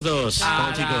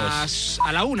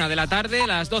A la 1 de la tarde,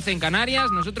 las 12 en Canarias.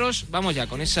 Nosotros vamos ya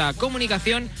con esa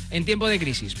comunicación en tiempo de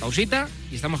crisis. Pausita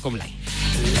y estamos con Blay.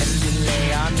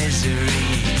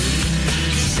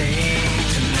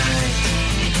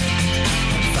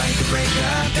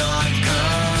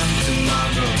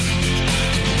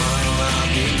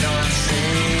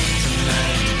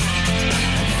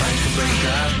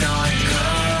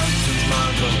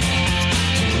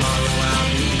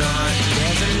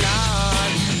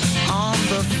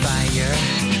 Fire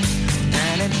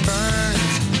and it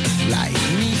burns like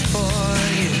me for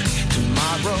you.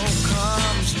 Tomorrow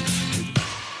comes.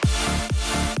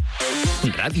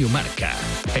 Radio Marca,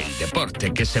 el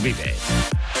deporte que se vive.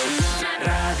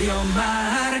 Radio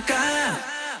Marca.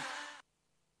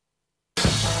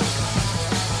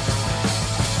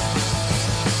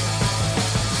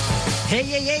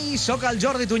 Ei, sóc el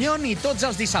Jordi Tuñón i tots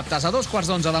els dissabtes a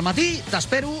 2:15 del matí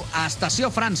t'espero a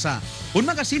Estació França, un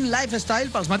magazín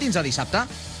lifestyle pels matins de dissabte.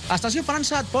 Estació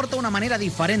França et porta una manera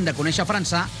diferent de conèixer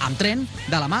França amb tren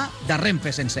de la mà de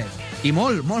Renfe SENCEF. I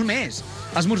molt més.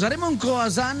 Esmorzarem un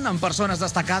croissant amb persones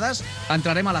destacades,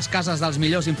 entrarem a les cases dels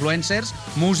millors influencers,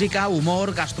 música,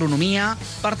 humor, gastronomia,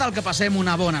 per tal que passem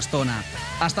una bona estona.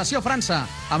 Estació França,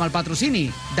 amb el patrocini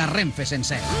de Renfe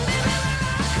SENCEF.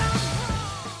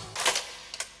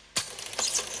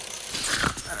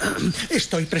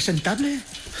 ¿Estoy presentable?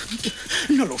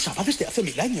 No lo usaba desde hace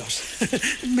 1000 años.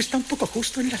 Me está un poco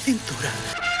justo en la cintura.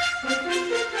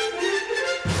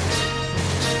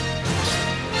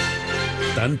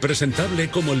 Tan presentable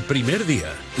como el primer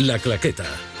día. La Claqueta.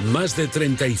 Más de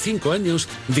 35 años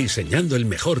diseñando el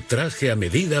mejor traje a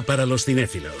medida para los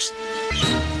cinéfilos.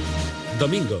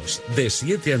 Domingos, de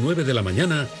 7 a 9 de la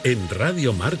mañana en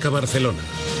Radio Marca Barcelona.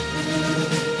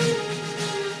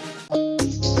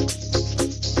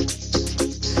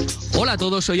 Hola a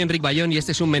todos, soy Enric Bayón y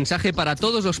este es un mensaje para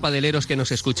todos los padeleros que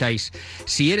nos escucháis.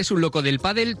 Si eres un loco del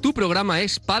pádel, tu programa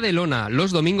es Padelona.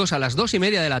 Los domingos a las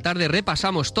 2:30 de la tarde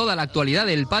repasamos toda la actualidad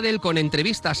del pádel con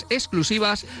entrevistas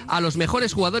exclusivas a los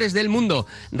mejores jugadores del mundo,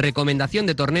 recomendación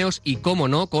de torneos y, cómo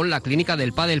no, con la clínica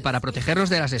del pádel para protegernos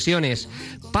de las lesiones.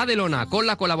 Padelona, con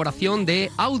la colaboración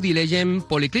de Audi Legend,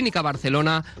 Policlínica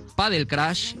Barcelona, Padel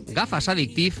Crash, Gafas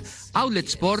Addictive, Outlet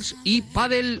Sports y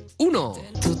Padel 1.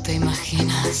 ¿Tú te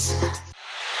imaginas?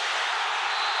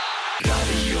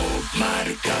 Radio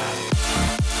Marca.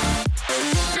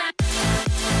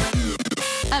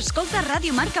 Escolta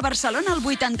Ràdio Marca Barcelona al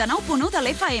 89.1 de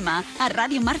l'FM, a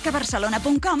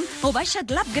radiomarcabarcelona.com o baixa't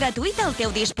l'app gratuïta al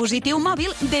teu dispositiu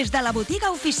mòbil des de la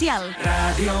botiga oficial.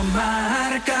 Radio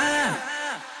Marca.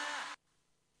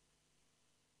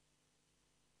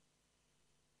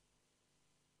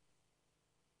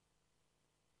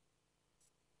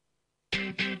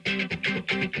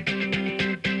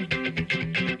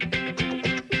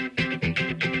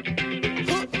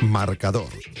 Marcador.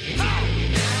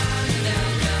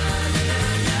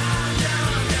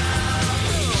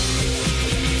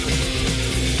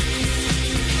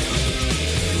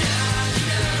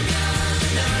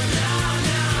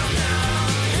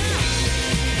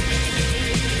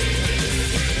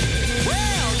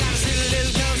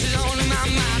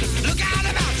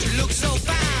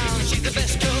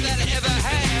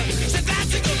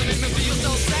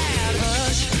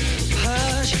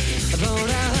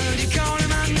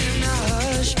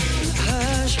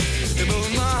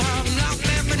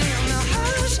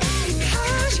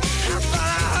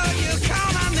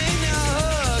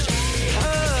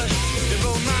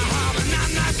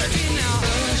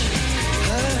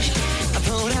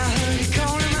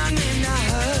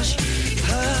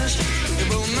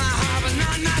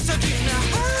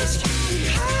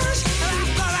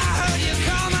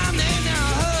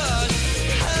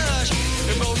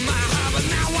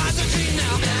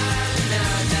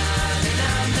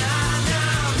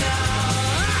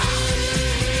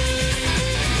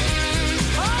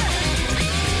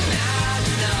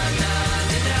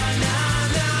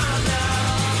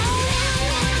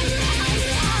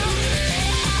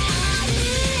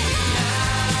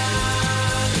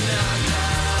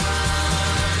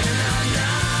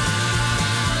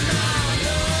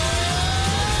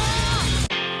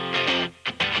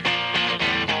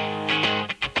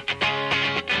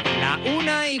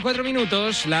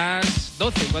 Las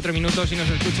 12 y 4 minutos si nos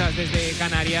escuchas desde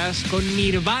Canarias con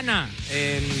Nirvana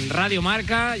en Radio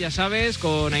Marca, ya sabes,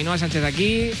 con Ainhoa Sánchez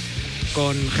aquí,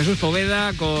 con Jesús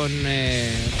Poveda, con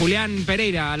Julián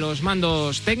Pereira a los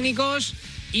mandos técnicos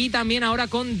Y también ahora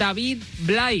con David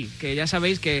Blay, que ya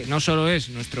sabéis que no solo es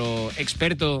nuestro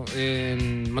experto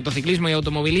en motociclismo y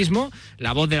automovilismo,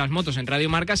 la voz de las motos en Radio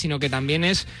Marca, sino que también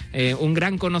es un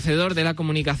gran conocedor de la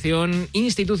comunicación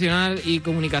institucional y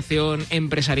comunicación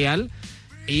empresarial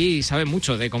y sabe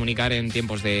mucho de comunicar en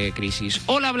tiempos de crisis.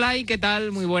 Hola Blay, ¿qué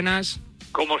tal? Muy buenas.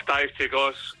 ¿Cómo estáis,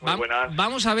 chicos? Muy buenas.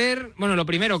 Vamos a ver, bueno, lo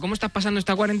primero, ¿cómo estás pasando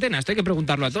esta cuarentena? Esto hay que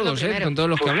preguntarlo a todos, con todos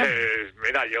los que hablamos.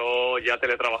 Mira, yo ya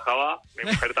teletrabajaba, mi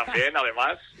mujer también,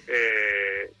 además.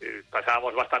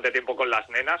 Pasábamos bastante tiempo con las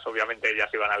nenas, obviamente ellas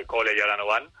iban al cole y ahora no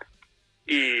van.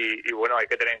 Y bueno, hay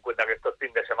que tener en cuenta que esto es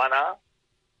fin de semana,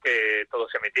 que todo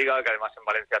se mitiga, que además en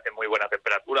Valencia hace muy buena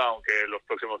temperatura, aunque los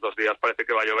próximos 2 días parece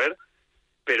que va a llover.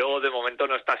 Pero de momento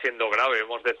no está siendo grave.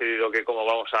 Hemos decidido que como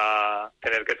vamos a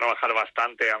tener que trabajar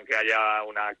bastante, aunque haya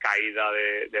una caída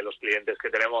de los clientes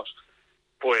que tenemos,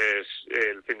 pues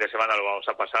el fin de semana lo vamos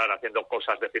a pasar haciendo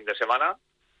cosas de fin de semana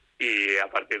y a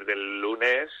partir del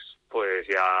lunes pues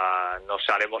ya nos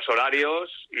haremos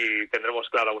horarios y tendremos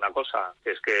clara una cosa,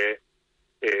 que es que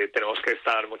tenemos que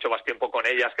estar mucho más tiempo con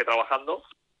ellas que trabajando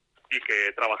y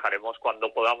que trabajaremos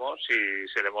cuando podamos y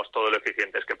seremos todo lo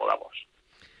eficientes que podamos.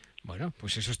 Bueno,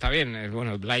 pues eso está bien.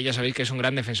 Bueno, Blay ya sabéis que es un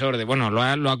gran defensor de... Bueno,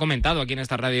 lo ha comentado aquí en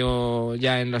esta radio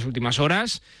ya en las últimas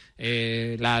horas,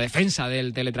 la defensa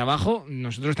del teletrabajo.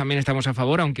 Nosotros también estamos a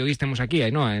favor, aunque hoy estemos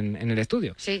aquí, ¿no? En el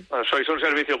estudio. Sí. Bueno, sois un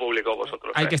servicio público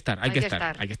vosotros. Hay que estar.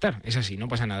 Es así, no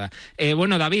pasa nada.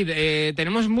 Bueno, David,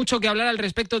 tenemos mucho que hablar al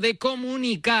respecto de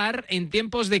comunicar en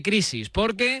tiempos de crisis,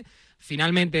 porque...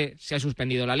 Finalmente se ha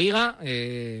suspendido la Liga,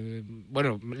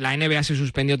 la NBA se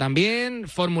suspendió también,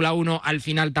 Fórmula 1 al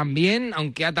final también,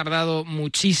 aunque ha tardado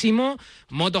muchísimo.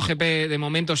 MotoGP de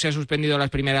momento se ha suspendido las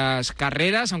primeras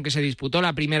carreras, aunque se disputó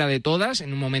la primera de todas,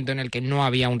 en un momento en el que no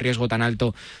había un riesgo tan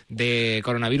alto de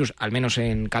coronavirus, al menos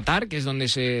en Qatar, que es donde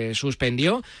se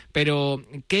suspendió. Pero,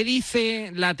 ¿qué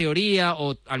dice la teoría,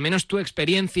 o al menos tu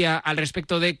experiencia, al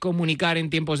respecto de comunicar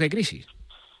en tiempos de crisis?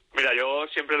 Mira, yo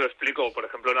siempre lo explico, por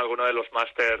ejemplo, en alguno de los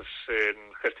másters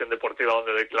en gestión deportiva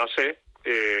donde doy clase,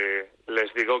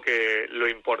 les digo que lo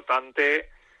importante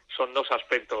son 2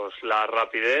 aspectos, la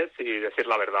rapidez y decir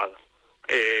la verdad.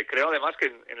 Creo además que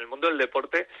en el mundo del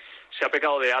deporte se ha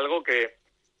pecado de algo que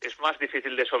es más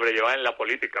difícil de sobrellevar en la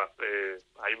política.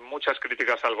 Hay muchas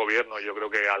críticas al gobierno, yo creo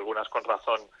que algunas con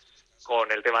razón,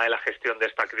 con el tema de la gestión de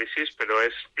esta crisis, pero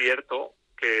es cierto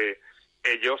que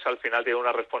ellos al final tienen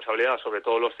una responsabilidad sobre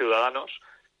todos los ciudadanos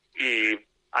y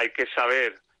hay que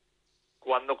saber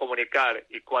cuándo comunicar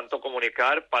y cuánto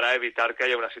comunicar para evitar que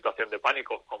haya una situación de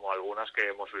pánico, como algunas que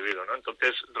hemos vivido, ¿no?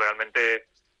 Entonces, realmente,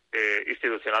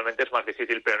 institucionalmente es más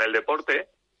difícil, pero en el deporte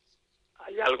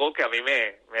hay algo que a mí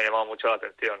me ha llamado mucho la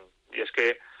atención y es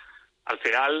que al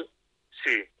final,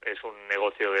 sí, es un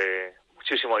negocio de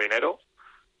muchísimo dinero,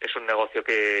 es un negocio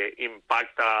que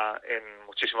impacta en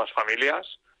muchísimas familias,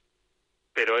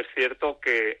 pero es cierto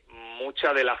que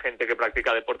mucha de la gente que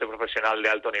practica deporte profesional de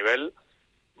alto nivel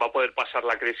va a poder pasar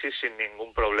la crisis sin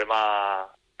ningún problema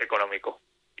económico.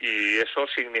 Y eso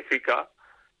significa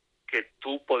que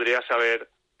tú podrías haber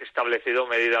establecido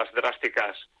medidas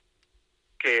drásticas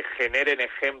que generen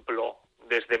ejemplo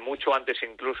desde mucho antes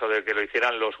incluso de que lo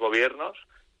hicieran los gobiernos,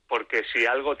 porque si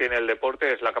algo tiene el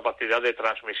deporte es la capacidad de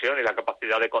transmisión y la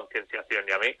capacidad de concienciación.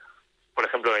 Y a mí, por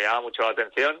ejemplo, me llama mucho la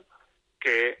atención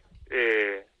que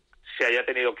se haya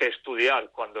tenido que estudiar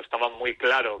cuando estaba muy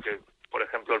claro que, por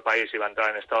ejemplo, el país iba a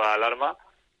entrar en estado de alarma,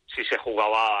 si se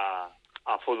jugaba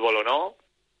a fútbol o no,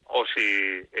 o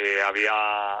si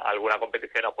había alguna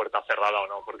competición a puerta cerrada o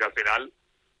no, porque al final,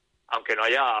 aunque no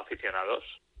haya aficionados,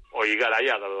 hoy Igar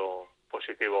haya dado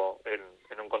positivo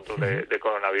en un control de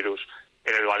coronavirus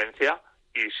en el Valencia,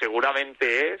 y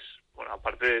seguramente es, bueno,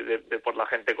 aparte de por la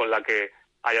gente con la que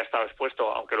haya estado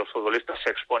expuesto, aunque los futbolistas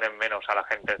se exponen menos a la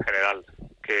gente en general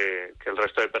que el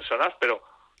resto de personas, pero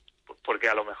porque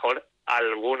a lo mejor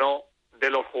alguno de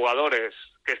los jugadores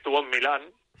que estuvo en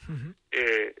Milán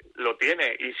lo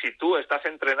tiene, y si tú estás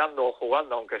entrenando o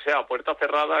jugando, aunque sea a puerta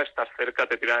cerrada, estás cerca,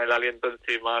 te tiran el aliento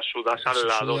encima, sudas al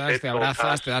lado, te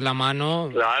abrazas, te das la mano.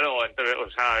 Claro,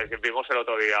 vimos el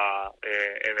otro día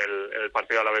en el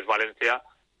partido Alavés-Valencia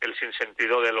el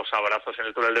sinsentido de los abrazos en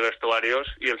el túnel de vestuarios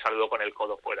y el saludo con el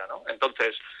codo fuera, ¿no?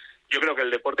 Entonces, yo creo que el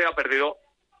deporte ha perdido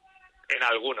en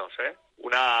algunos,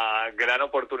 una gran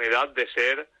oportunidad de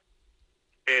ser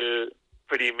el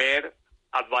primer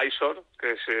advisor,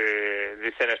 que se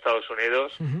dice en Estados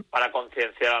Unidos, para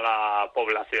concienciar a la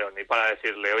población y para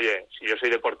decirle, oye, si yo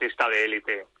soy deportista de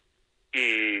élite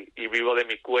y vivo de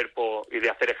mi cuerpo y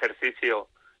de hacer ejercicio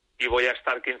y voy a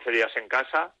estar 15 días en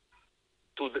casa,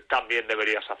 tú también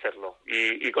deberías hacerlo.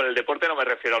 Y con el deporte no me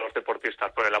refiero a los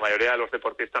deportistas, porque la mayoría de los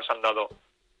deportistas han dado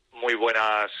muy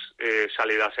buenas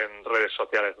salidas en redes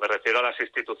sociales. Me refiero a las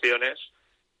instituciones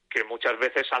que muchas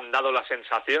veces han dado la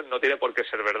sensación, no tiene por qué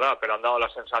ser verdad, pero han dado la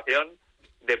sensación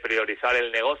de priorizar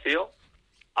el negocio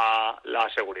a la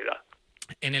seguridad.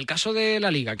 En el caso de la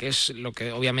Liga, que es lo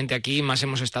que obviamente aquí más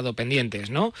hemos estado pendientes,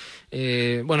 ¿no?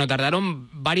 Bueno, tardaron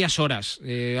varias horas.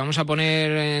 Vamos a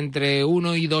poner entre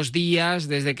 1 y 2 días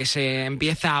desde que se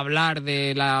empieza a hablar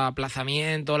del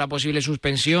aplazamiento, la posible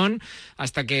suspensión,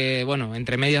 hasta que, bueno,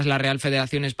 entre medias la Real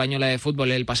Federación Española de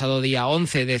Fútbol el pasado día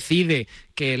 11 decide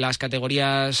que las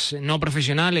categorías no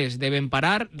profesionales deben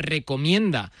parar,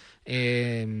 recomienda...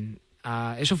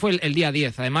 eso fue el día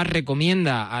 10. Además,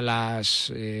 recomienda a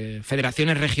las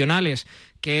federaciones regionales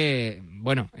que,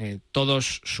 bueno,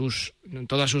 todas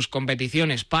sus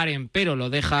competiciones paren, pero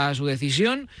lo deja a su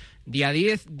decisión. Día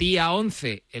 10, día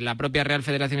 11, en la propia Real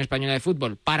Federación Española de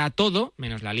Fútbol para todo,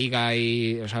 menos la Liga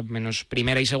menos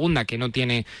Primera y Segunda, que no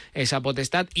tiene esa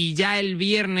potestad. Y ya el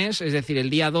viernes, es decir, el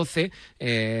día 12,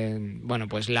 bueno,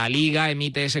 pues la Liga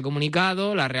emite ese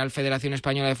comunicado, la Real Federación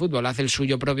Española de Fútbol hace el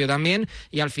suyo propio también,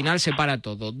 y al final se para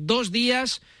todo. 2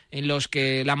 días en los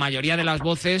que la mayoría de las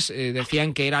voces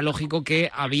decían que era lógico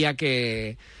que había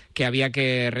que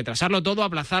retrasarlo todo,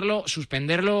 aplazarlo,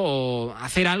 suspenderlo o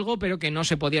hacer algo, pero que no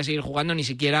se podía seguir jugando ni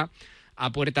siquiera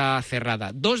a puerta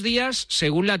cerrada. 2 días,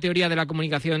 según la teoría de la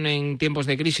comunicación en tiempos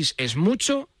de crisis, ¿es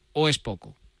mucho o es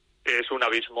poco? Es un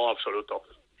abismo absoluto.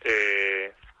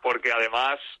 Porque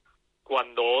además,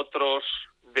 cuando otros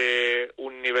de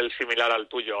un nivel similar al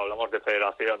tuyo, hablamos de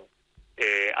federación,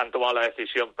 han tomado la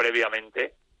decisión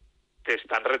previamente, te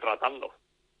están retratando.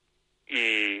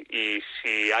 Y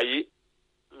si hay...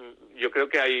 Yo creo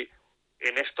que hay,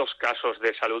 en estos casos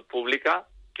de salud pública,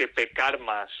 que pecar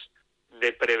más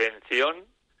de prevención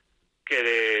que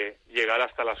de llegar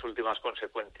hasta las últimas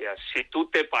consecuencias. Si tú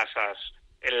te pasas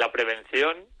en la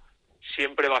prevención,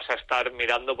 siempre vas a estar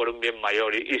mirando por un bien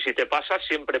mayor. Y si te pasas,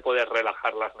 siempre puedes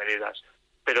relajar las medidas.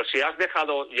 Pero si has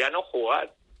dejado ya no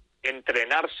jugar,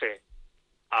 entrenarse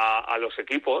a los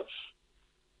equipos,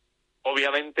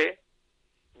 obviamente...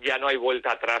 ya no hay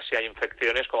vuelta atrás si hay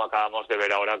infecciones, como acabamos de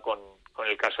ver ahora con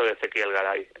el caso de Ezequiel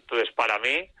Garay. Entonces, para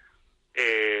mí,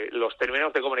 los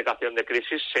términos de comunicación de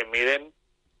crisis se miden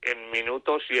en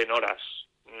minutos y en horas,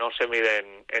 no se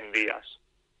miden en días.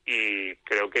 Y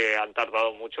creo que han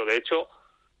tardado mucho. De hecho,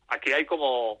 aquí hay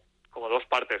como 2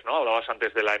 partes, ¿no? Hablabas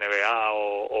antes de la NBA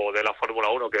o de la Fórmula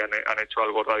 1, que han hecho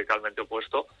algo radicalmente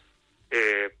opuesto.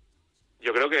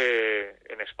 Yo creo que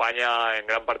en España, en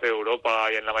gran parte de Europa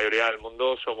y en la mayoría del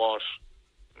mundo somos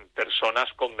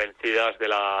personas convencidas de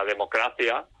la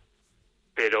democracia,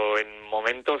 pero en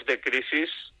momentos de crisis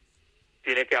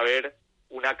tiene que haber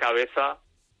una cabeza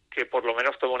que por lo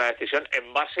menos tome una decisión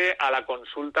en base a la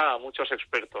consulta a muchos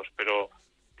expertos, pero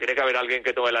tiene que haber alguien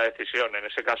que tome la decisión. En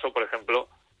ese caso, por ejemplo,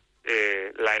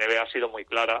 la NBA ha sido muy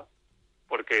clara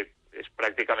porque es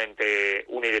prácticamente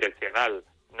unidireccional.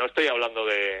 No estoy hablando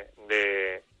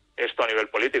de esto a nivel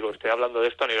político, estoy hablando de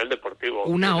esto a nivel deportivo.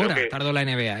 Una hora tardó la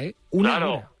NBA, ¿eh? Una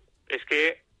hora. Es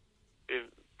que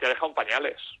te ha dejado en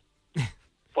pañales,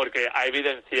 porque ha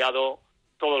evidenciado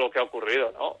todo lo que ha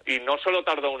ocurrido, ¿no? Y no solo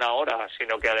tardó una hora,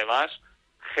 sino que además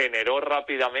generó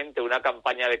rápidamente una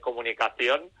campaña de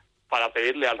comunicación para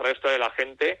pedirle al resto de la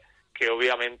gente que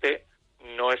obviamente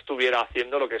no estuviera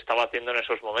haciendo lo que estaba haciendo en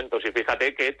esos momentos. Y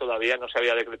fíjate que todavía no se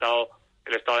había decretado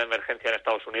el estado de emergencia en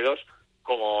Estados Unidos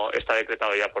como está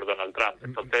decretado ya por Donald Trump.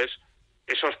 Entonces,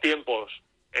 esos tiempos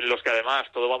en los que además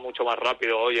todo va mucho más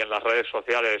rápido hoy en las redes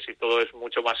sociales y todo es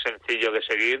mucho más sencillo de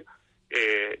seguir,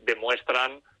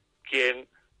 demuestran quién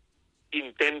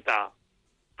intenta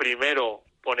primero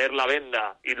poner la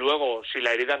venda y luego, si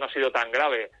la herida no ha sido tan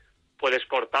grave, puedes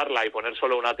cortarla y poner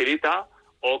solo una tirita,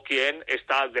 o quién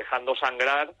está dejando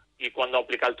sangrar y cuando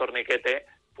aplica el torniquete,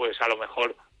 pues a lo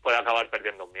mejor puede acabar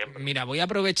perdiendo un miembro. Mira, voy a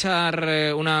aprovechar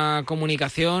una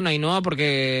comunicación, Ainhoa,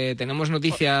 porque tenemos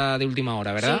noticia de última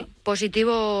hora, ¿verdad? Sí,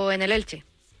 positivo en el Elche.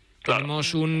 Claro.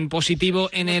 Tenemos un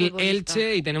positivo en el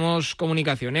Elche y tenemos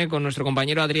comunicación con nuestro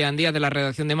compañero Adrián Díaz de la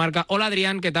redacción de Marca. Hola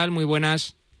Adrián, ¿qué tal? Muy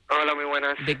buenas. Hola, muy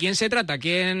buenas. ¿De quién se trata?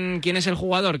 ¿Quién es el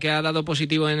jugador que ha dado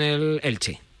positivo en el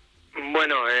Elche?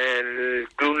 Bueno, el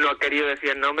club no ha querido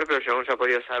decir el nombre, pero según se ha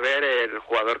podido saber, el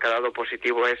jugador que ha dado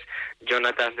positivo es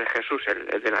Jonatas de Jesús,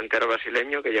 el delantero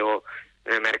brasileño que llegó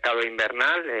en el mercado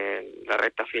invernal, en la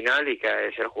recta final, y que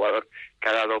es el jugador que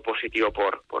ha dado positivo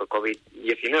por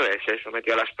COVID-19. Se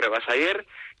sometió a las pruebas ayer,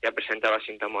 ya presentaba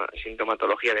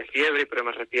sintomatología de fiebre y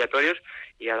problemas respiratorios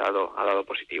y ha dado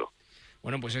positivo.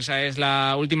 Bueno, pues esa es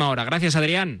la última hora. Gracias,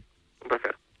 Adrián. Un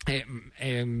placer.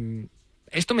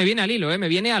 Esto me viene al hilo, me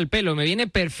viene al pelo, me viene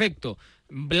perfecto.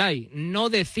 Blay, no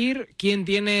decir quién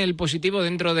tiene el positivo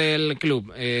dentro del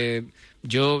club.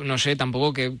 Yo no sé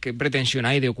tampoco qué pretensión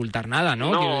hay de ocultar nada,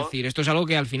 ¿no? Quiero decir, esto es algo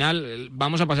que al final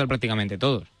vamos a pasar prácticamente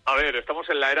todos. A ver, estamos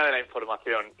en la era de la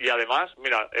información y además,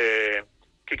 mira,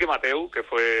 Quique Mateu, que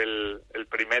fue el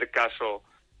primer caso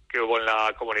que hubo en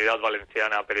la Comunidad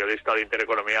Valenciana, periodista de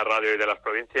Intereconomía Radio y de las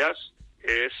provincias,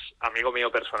 es amigo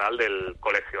mío personal del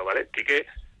colegio, ¿vale? Quique,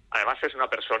 además, es una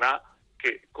persona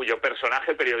cuyo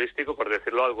personaje periodístico, por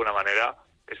decirlo de alguna manera,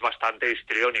 es bastante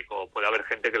histriónico. Puede haber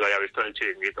gente que lo haya visto en el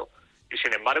Chiringuito. Y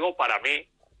sin embargo, para mí,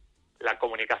 la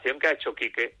comunicación que ha hecho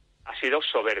Quique ha sido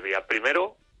soberbia.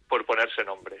 Primero, por ponerse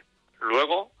nombre.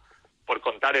 Luego, por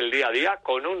contar el día a día,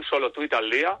 con un solo tuit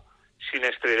al día, sin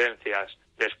estridencias.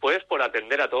 Después, por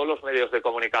atender a todos los medios de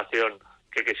comunicación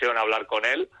que quisieron hablar con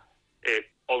él,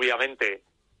 obviamente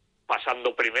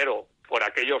pasando primero por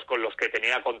aquellos con los que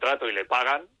tenía contrato y le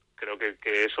pagan, creo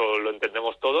que eso lo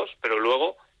entendemos todos, pero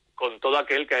luego con todo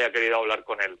aquel que haya querido hablar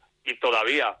con él. Y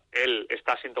todavía él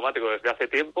está asintomático desde hace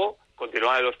tiempo,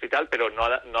 continúa en el hospital, pero no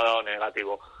ha dado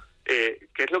negativo. ¿Qué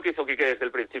es lo que hizo Quique desde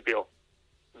el principio?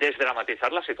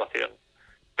 Desdramatizar la situación,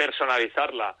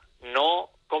 personalizarla,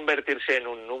 no convertirse en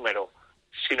un número,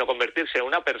 sino convertirse en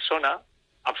una persona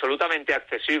absolutamente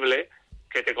accesible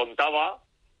que te contaba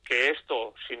que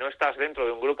esto, si no estás dentro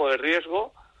de un grupo de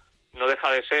riesgo, no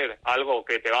deja de ser algo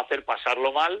que te va a hacer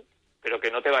pasarlo mal, pero que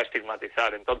no te va a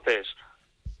estigmatizar. Entonces,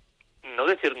 no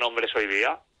decir nombres hoy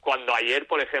día, cuando ayer,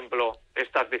 por ejemplo,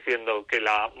 estás diciendo que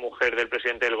la mujer del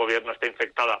presidente del gobierno está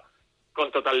infectada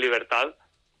con total libertad,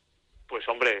 pues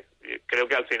hombre, creo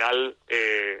que al final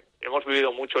hemos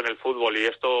vivido mucho en el fútbol y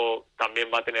esto también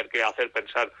va a tener que hacer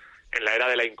pensar en la era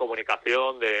de la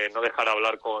incomunicación, de no dejar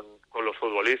hablar con los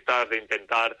futbolistas, de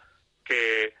intentar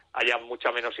que haya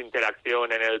mucha menos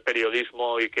interacción en el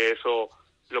periodismo y que eso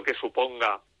lo que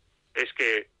suponga es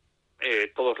que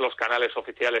todos los canales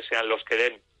oficiales sean los que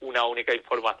den una única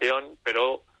información,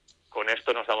 pero con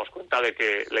esto nos damos cuenta de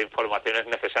que la información es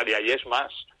necesaria. Y es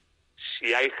más,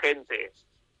 si hay gente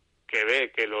que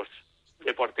ve que los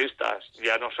deportistas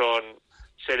ya no son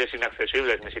seres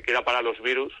inaccesibles, ni siquiera para los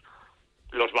virus,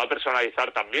 los va a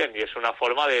personalizar también. Y es una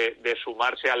forma de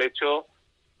sumarse al hecho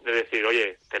de decir,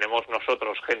 oye, tenemos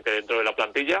nosotros gente dentro de la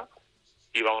plantilla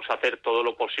y vamos a hacer todo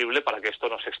lo posible para que esto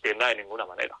no se extienda de ninguna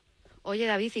manera. Oye,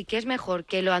 David, ¿y qué es mejor,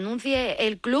 que lo anuncie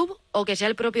el club o que sea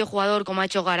el propio jugador, como ha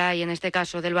hecho Garay en este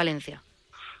caso, del Valencia?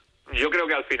 Yo creo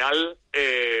que al final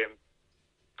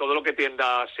todo lo que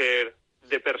tienda a ser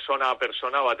de persona a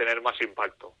persona va a tener más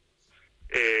impacto.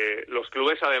 Los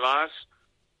clubes, además,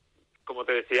 como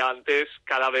te decía antes,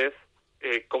 cada vez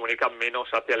comunican menos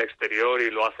hacia el exterior y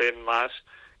lo hacen más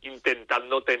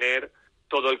intentando tener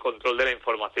todo el control de la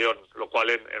información, lo cual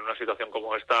en una situación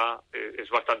como esta es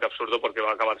bastante absurdo porque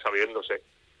va a acabar sabiéndose.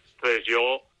 Entonces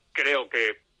yo creo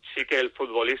que sí que el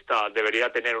futbolista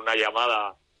debería tener una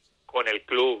llamada con el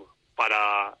club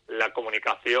para la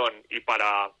comunicación y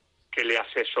para que le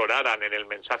asesoraran en el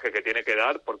mensaje que tiene que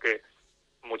dar, porque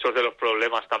muchos de los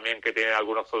problemas también que tienen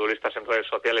algunos futbolistas en redes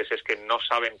sociales es que no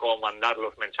saben cómo mandar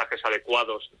los mensajes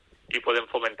adecuados y pueden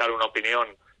fomentar una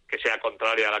opinión que sea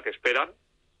contraria a la que esperan.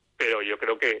 Pero yo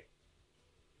creo que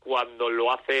cuando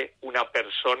lo hace una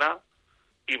persona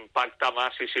impacta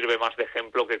más y sirve más de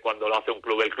ejemplo que cuando lo hace un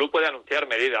club. El club puede anunciar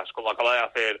medidas, como acaba de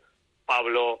hacer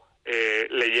Pablo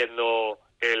leyendo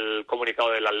el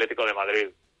comunicado del Atlético de Madrid,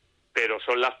 pero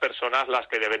son las personas las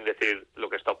que deben decir lo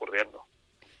que está ocurriendo.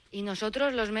 Y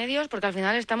nosotros, los medios, porque al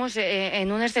final estamos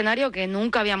en un escenario que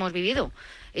nunca habíamos vivido.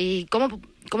 ¿Y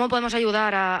cómo podemos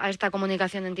ayudar a esta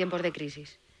comunicación en tiempos de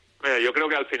crisis? Mira, yo creo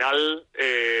que al final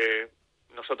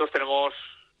nosotros tenemos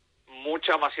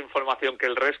mucha más información que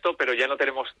el resto, pero ya no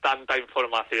tenemos tanta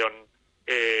información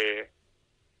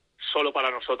solo para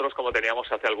nosotros como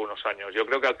teníamos hace algunos años. Yo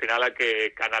creo que al final hay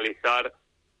que canalizar,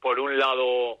 por un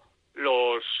lado,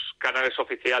 los canales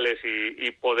oficiales y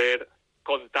poder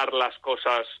contar las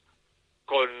cosas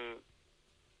con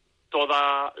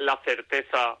toda la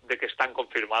certeza de que están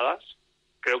confirmadas.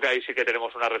 Creo que ahí sí que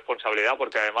tenemos una responsabilidad,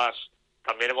 porque además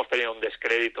también hemos tenido un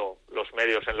descrédito los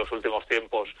medios en los últimos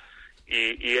tiempos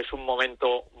y es un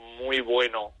momento muy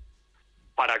bueno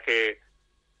para que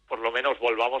por lo menos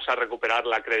volvamos a recuperar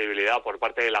la credibilidad por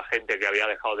parte de la gente que había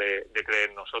dejado de creer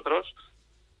en nosotros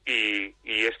y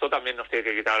esto también nos tiene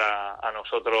que quitar a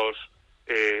nosotros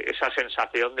esa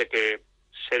sensación de que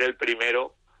ser el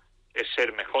primero es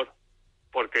ser mejor,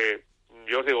 porque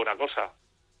yo os digo una cosa,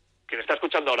 quien está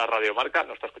escuchando ahora Radio Marca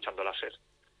no está escuchando la SER.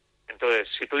 Entonces,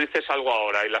 si tú dices algo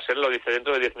ahora y la SER lo dice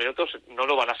dentro de 10 minutos, no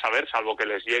lo van a saber, salvo que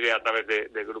les llegue a través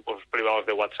de grupos privados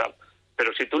de WhatsApp.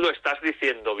 Pero si tú lo estás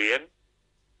diciendo bien,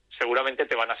 seguramente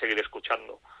te van a seguir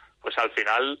escuchando. Pues al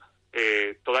final,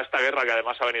 toda esta guerra, que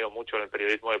además ha venido mucho en el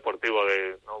periodismo deportivo,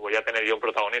 de no voy a tener yo un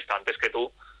protagonista antes que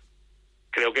tú,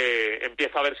 creo que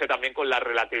empieza a verse también con la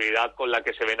relatividad con la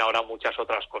que se ven ahora muchas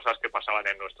otras cosas que pasaban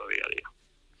en nuestro día a día.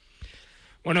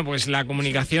 Bueno, pues la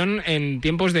comunicación en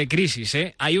tiempos de crisis,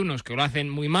 ¿eh? Hay unos que lo hacen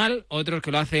muy mal, otros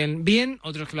que lo hacen bien,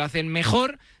 otros que lo hacen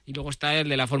mejor, y luego está el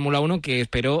de la Fórmula 1, que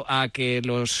esperó a que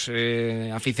los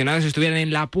aficionados estuvieran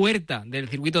en la puerta del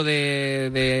circuito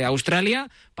de Australia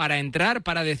para entrar,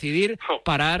 para decidir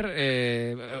parar,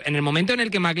 en el momento en el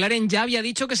que McLaren ya había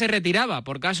dicho que se retiraba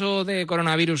por caso de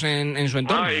coronavirus en su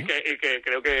entorno. Y que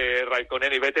creo que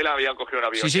Raikkonen y Vettel habían cogido un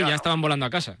avión. Sí, ya estaban volando a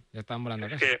casa.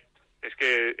 Es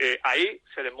que ahí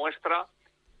se demuestra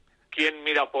quién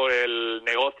mira por el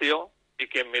negocio y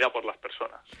quién mira por las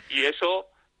personas. Y eso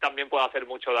también puede hacer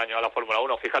mucho daño a la Fórmula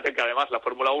 1. Fíjate que además la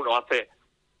Fórmula 1 hace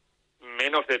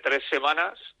menos de 3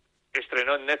 semanas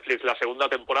estrenó en Netflix la segunda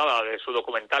temporada de su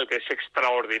documental, que es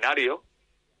extraordinario,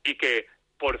 y que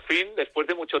por fin, después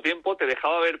de mucho tiempo, te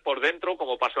dejaba ver por dentro,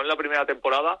 como pasó en la primera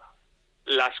temporada,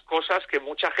 las cosas que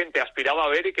mucha gente aspiraba a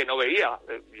ver y que no veía.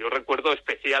 Yo recuerdo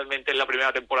especialmente en la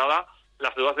primera temporada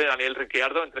las dudas de Daniel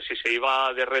Ricciardo entre si se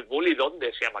iba de Red Bull y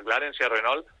dónde, si a McLaren, si a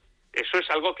Renault. Eso es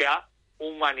algo que ha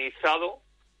humanizado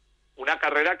una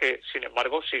carrera que, sin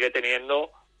embargo, sigue teniendo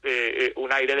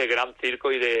un aire de gran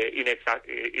circo y de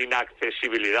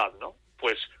inaccesibilidad, ¿no?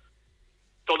 Pues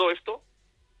todo esto,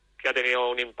 que ha tenido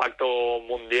un impacto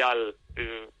mundial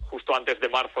justo antes de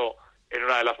marzo en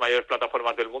una de las mayores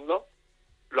plataformas del mundo,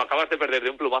 lo acabas de perder de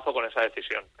un plumazo con esa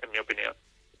decisión, en mi opinión.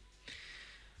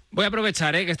 Voy a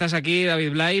aprovechar que estás aquí,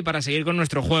 David Blay, para seguir con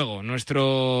nuestro juego.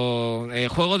 Nuestro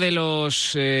juego de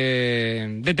los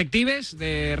detectives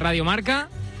de Radio Marca.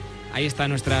 Ahí está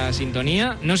nuestra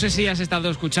sintonía. No sé si has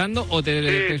estado escuchando o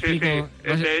te explico.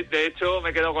 Sí. De hecho,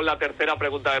 me quedo con la tercera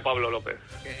pregunta de Pablo López.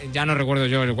 Ya no recuerdo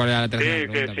yo cuál era la tercera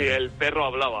pregunta. Sí, el perro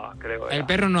hablaba, creo. El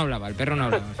perro no hablaba,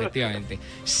 efectivamente.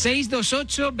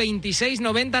 628 26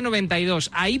 90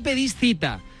 92. Ahí pedís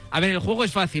cita. A ver, el juego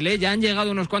es fácil, ¿eh? Ya han llegado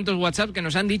unos cuantos WhatsApp que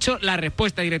nos han dicho la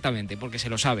respuesta directamente, porque se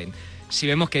lo saben. Si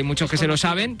vemos que hay muchos que se lo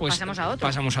saben, pues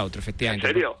pasamos a otro, efectivamente.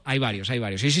 ¿En serio? Hay varios. Sí.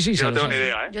 Yo no tengo ni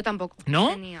idea, ¿eh? Yo tampoco.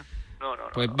 ¿No? Tenía. No.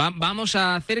 Pues vamos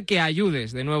a hacer que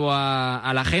ayudes de nuevo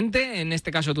a la gente, en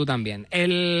este caso tú también.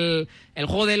 El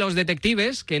juego de los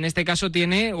detectives, que en este caso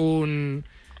tiene un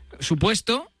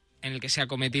supuesto en el que se ha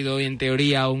cometido en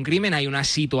teoría un crimen, hay una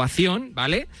situación,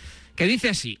 ¿vale?, que dice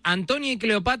así: Antonio y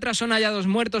Cleopatra son hallados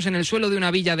muertos en el suelo de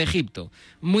una villa de Egipto.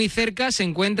 Muy cerca se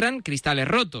encuentran cristales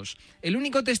rotos. El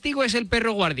único testigo es el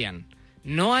perro guardián.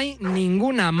 No hay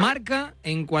ninguna marca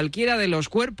en cualquiera de los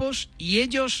cuerpos y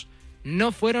ellos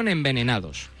no fueron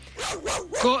envenenados.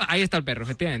 Ahí está el perro,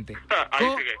 efectivamente.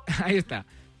 Ahí está.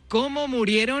 ¿Cómo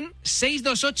murieron?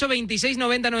 628 26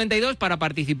 90 92 para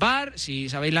participar. Si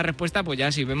sabéis la respuesta, pues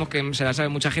ya si vemos que se la sabe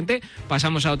mucha gente,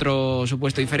 pasamos a otro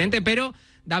supuesto diferente. Pero,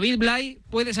 David Blay,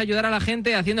 puedes ayudar a la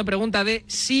gente haciendo pregunta de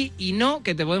sí y no,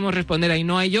 que te podemos responder ahí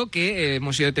no hay yo, que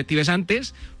hemos sido detectives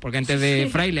antes, porque antes de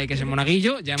Fraile hay que ser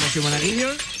monaguillo, ya hemos sido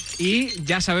monaguillos y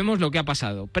ya sabemos lo que ha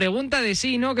pasado. Pregunta de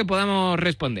sí y no que podamos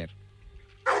responder.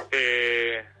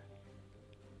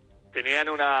 ¿Tenían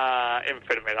una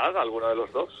enfermedad, alguno de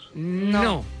los dos?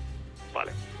 No.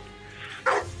 Vale.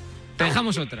 Te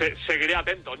dejamos otra. Seguiré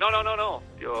atento. No.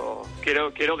 Yo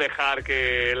quiero dejar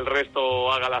que el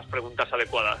resto haga las preguntas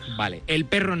adecuadas. Vale. El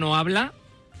perro no habla,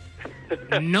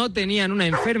 no tenían una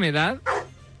enfermedad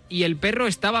y el perro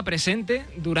estaba presente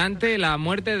durante la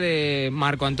muerte de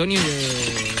Marco Antonio y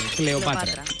de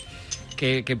Cleopatra.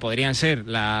 Que podrían ser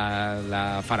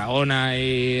la faraona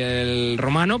y el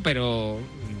romano, pero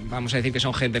vamos a decir que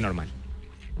son gente normal.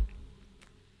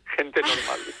 Gente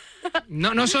normal.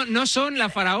 No son la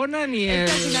faraona ni el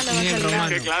romano.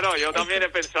 Que claro, yo también he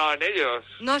pensado en ellos.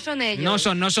 No son ellos.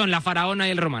 No son la faraona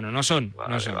y el romano, no son.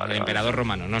 Vale, el emperador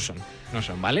romano, no son,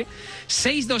 ¿vale?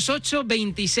 628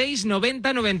 26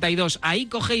 90 92. Ahí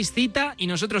cogéis cita y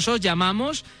nosotros os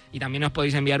llamamos y también os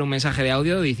podéis enviar un mensaje de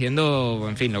audio diciendo,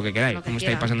 en fin, lo que queráis, cómo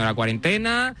estáis pasando la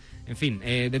cuarentena, en fin,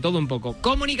 de todo un poco.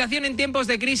 Comunicación en tiempos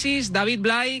de crisis, David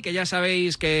Blay, que ya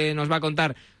sabéis que nos va a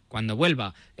contar cuando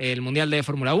vuelva el Mundial de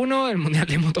Fórmula 1, el Mundial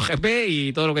de MotoGP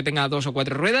y todo lo que tenga 2 o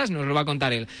 4 ruedas, nos lo va a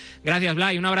contar él. Gracias,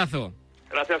 Blay, un abrazo.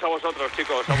 Gracias a vosotros,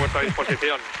 chicos, a vuestra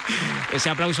disposición. Ese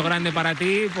aplauso grande para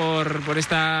ti por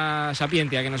esta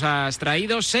sapiencia que nos has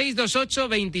traído. 628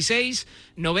 26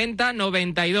 90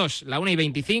 92, la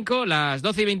 1:25, las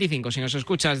 12:25. Si nos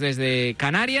escuchas desde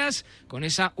Canarias, con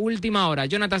esa última hora.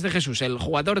 Jonatas de Jesús, el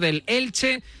jugador del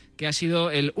Elche, que ha sido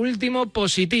el último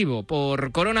positivo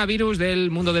por coronavirus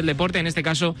del mundo del deporte, en este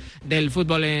caso del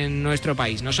fútbol en nuestro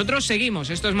país. Nosotros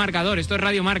seguimos, esto es Marcador, esto es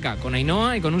Radio Marca, con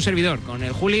Ainhoa y con un servidor, con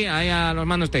el Juli ahí a los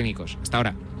mandos técnicos. Hasta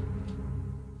ahora.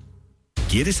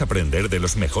 ¿Quieres aprender de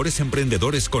los mejores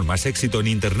emprendedores con más éxito en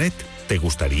Internet? ¿Te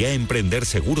gustaría emprender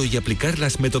seguro y aplicar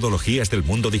las metodologías del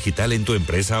mundo digital en tu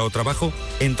empresa o trabajo?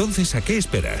 Entonces, ¿a qué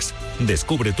esperas?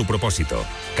 Descubre tu propósito,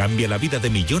 cambia la vida de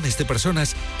millones de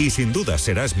personas y sin duda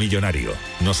serás millonario.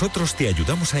 Nosotros te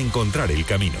ayudamos a encontrar el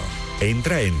camino.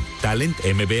 Entra en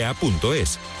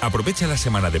talentmba.es, aprovecha la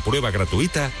semana de prueba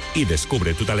gratuita y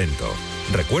descubre tu talento.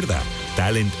 Recuerda,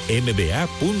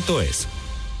 talentmba.es.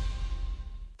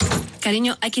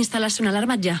 Cariño, hay que instalarse una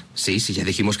alarma ya. Sí, ya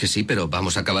dijimos que sí, pero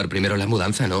vamos a acabar primero la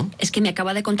mudanza, ¿no? Es que me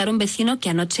acaba de contar un vecino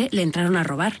que anoche le entraron a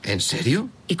robar. ¿En serio?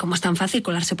 Y como es tan fácil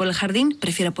colarse por el jardín,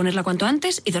 prefiero ponerla cuanto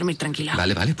antes y dormir tranquila.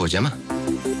 Vale, pues llama.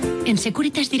 En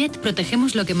Securitas Direct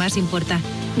protegemos lo que más importa.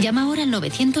 Llama ahora al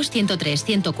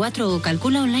 900-103-104 o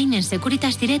calcula online en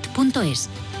securitasdirect.es.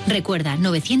 Recuerda,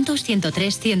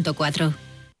 900-103-104.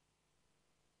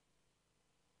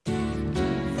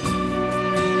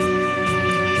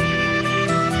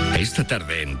 Esta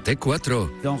tarde en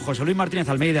T4. Don José Luis Martínez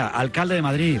Almeida, alcalde de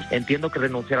Madrid. Entiendo que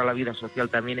renunciar a la vida social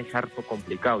también es harto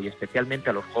complicado y especialmente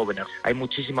a los jóvenes. Hay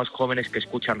muchísimos jóvenes que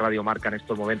escuchan Radio Marca en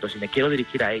estos momentos y me quiero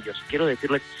dirigir a ellos. Quiero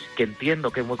decirles que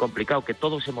entiendo que es muy complicado, que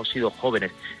todos hemos sido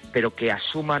jóvenes, pero que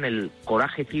asuman el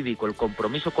coraje cívico, el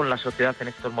compromiso con la sociedad en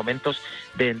estos momentos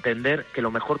de entender que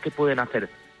lo mejor que pueden hacer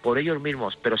por ellos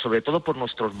mismos, pero sobre todo por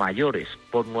nuestros mayores,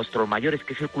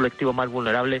 que es el colectivo más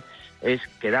vulnerable, es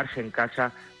quedarse en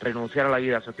casa, renunciar a la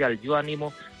vida social. Yo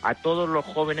animo a todos los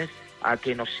jóvenes a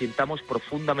que nos sintamos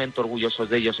profundamente orgullosos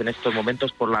de ellos en estos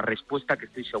momentos por la respuesta que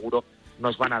estoy seguro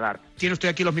nos van a dar. Tiene usted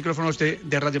aquí los micrófonos de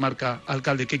Radio Marca,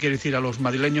 alcalde. ¿Qué quiere decir a los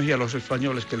madrileños y a los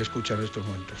españoles que le escuchan en estos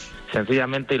momentos?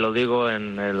 Sencillamente, y lo digo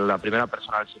en la primera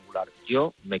persona del singular,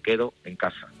 yo me quedo en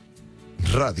casa.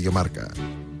 Radio Marca.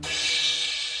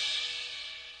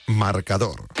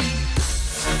 Marcador.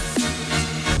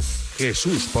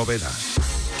 Jesús Poveda.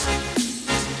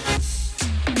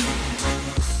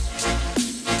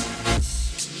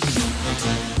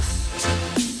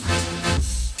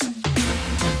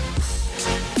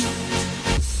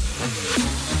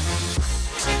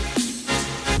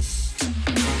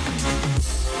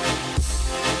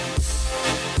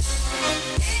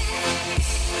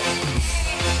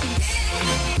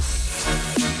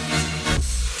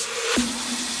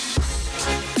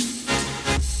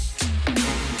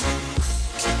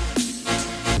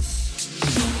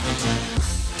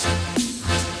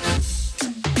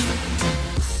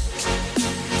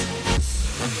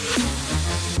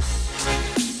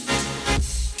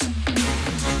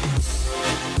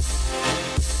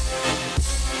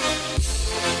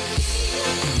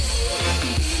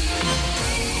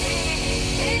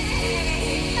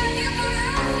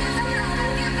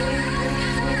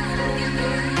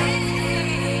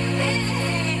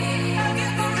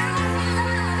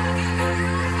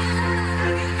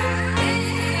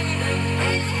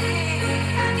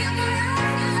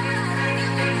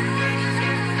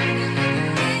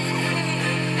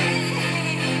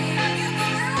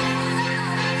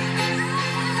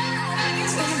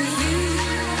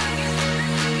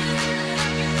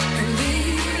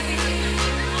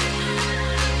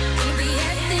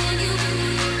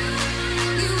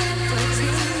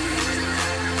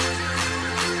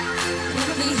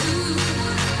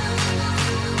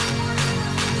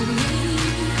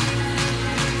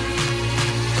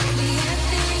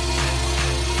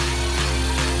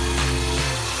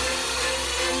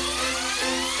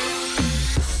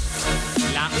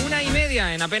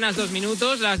 En apenas 2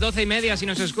 minutos, las 12:30 si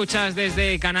nos escuchas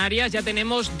desde Canarias, ya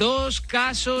tenemos 2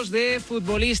 casos de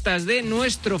futbolistas de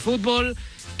nuestro fútbol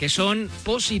que son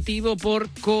positivo por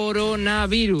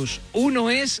coronavirus.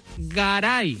 Uno es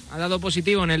Garay, ha dado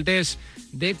positivo en el test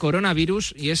de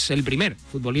coronavirus y es el primer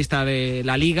futbolista de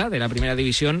la Liga, de la Primera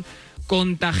División,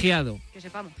 contagiado.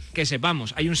 Que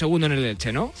sepamos. Hay un segundo en el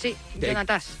Elche, ¿no? Sí,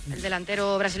 Jonatas, el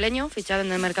delantero brasileño, fichado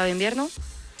en el mercado de invierno,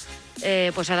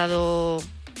 pues ha dado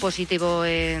positivo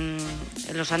en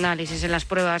los análisis, en las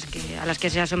pruebas a las que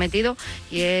se ha sometido,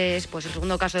 y es pues el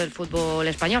segundo caso del fútbol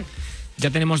español. Ya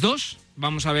tenemos 2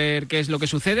 Vamos a ver qué es lo que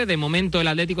sucede. De momento el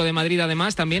Atlético de Madrid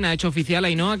además también ha hecho oficial a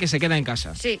Ainhoa que se queda en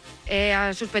casa. Sí,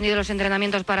 ha suspendido los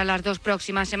entrenamientos para las 2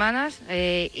 próximas semanas.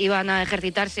 Iban a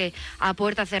ejercitarse a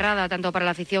puerta cerrada tanto para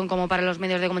la afición como para los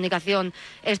medios de comunicación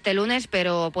este lunes,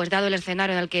 pero pues dado el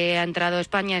escenario en el que ha entrado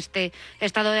España, este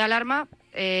estado de alarma,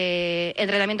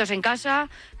 entrenamientos en casa,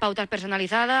 pautas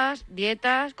personalizadas,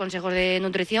 dietas, consejos de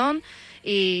nutrición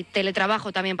y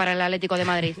teletrabajo también para el Atlético de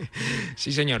Madrid.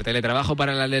 Sí, señor, teletrabajo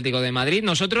para el Atlético de Madrid.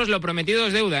 Nosotros lo prometido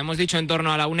es deuda. Hemos dicho en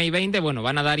torno a la 1:20, bueno,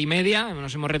 van a dar 1:30,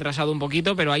 nos hemos retrasado un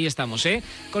poquito, pero ahí estamos,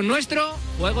 con nuestro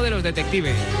Juego de los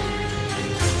Detectives.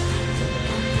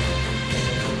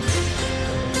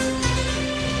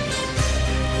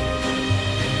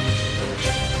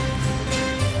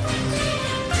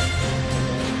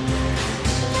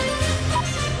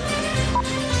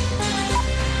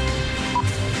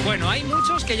 Bueno, hay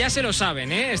muchos que ya se lo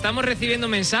saben, Estamos recibiendo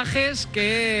mensajes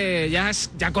que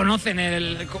ya conocen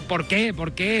el por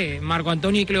qué Marco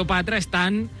Antonio y Cleopatra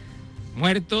están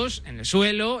muertos en el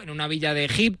suelo, en una villa de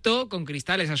Egipto, con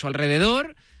cristales a su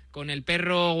alrededor, con el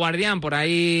perro guardián por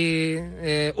ahí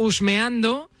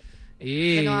husmeando.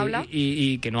 ¿Que no habla?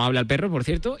 Y que no habla el perro, por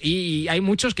cierto. Y hay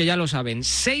muchos que ya lo saben.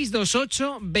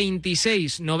 628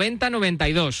 26 90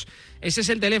 92. Ese es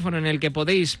el teléfono en el que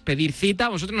podéis pedir cita.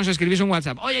 Vosotros nos escribís un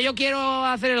WhatsApp. Oye, yo quiero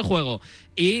hacer el juego.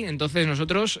 Y entonces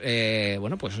nosotros,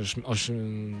 pues os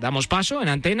damos paso en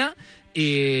antena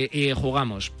y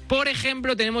jugamos. Por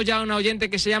ejemplo, tenemos ya una oyente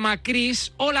que se llama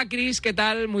Cris. Hola, Cris, ¿qué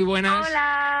tal? Muy buenas.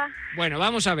 Hola. Bueno,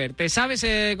 vamos a ver. ¿Te sabes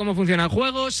cómo funciona el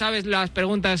juego? ¿Sabes las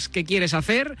preguntas que quieres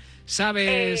hacer?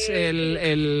 ¿Sabes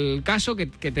el caso que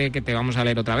te vamos a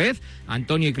leer otra vez?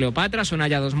 Antonio y Cleopatra son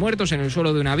hallados muertos en el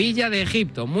suelo de una villa de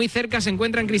Egipto. Muy cerca se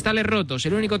encuentran cristales rotos.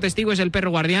 El único testigo es el perro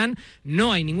guardián.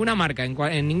 No hay ninguna marca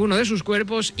en ninguno de sus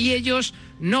cuerpos y ellos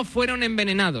no fueron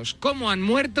envenenados. ¿Cómo han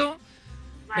muerto?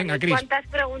 Vale, venga, Cris. ¿Cuántas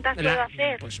preguntas puedo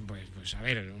hacer? Pues a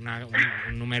ver,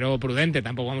 un número prudente.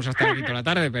 Tampoco vamos a estar aquí toda la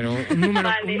tarde, pero un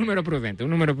número prudente.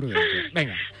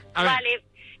 Venga, a ver. Vale.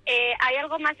 ¿Hay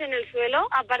algo más en el suelo,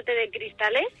 aparte de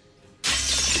cristales?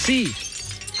 Sí,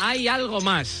 hay algo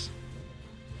más.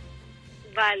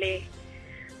 Vale.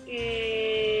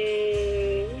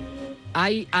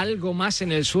 Hay algo más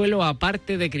en el suelo,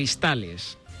 aparte de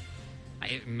cristales.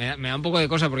 Me da un poco de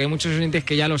cosa, porque hay muchos oyentes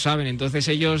que ya lo saben, entonces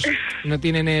ellos no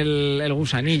tienen el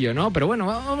gusanillo, ¿no? Pero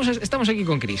bueno, estamos aquí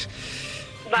con Cris.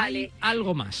 Vale. Hay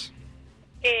algo más.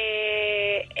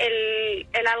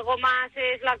 ¿El algo más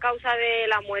es la causa de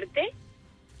la muerte?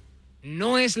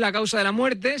 No es la causa de la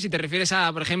muerte, si te refieres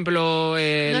a, por ejemplo...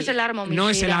 no es el arma homicida. No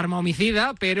es el arma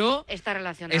homicida, pero... Está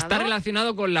relacionado. Está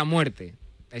relacionado con la muerte.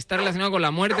 Está relacionado con la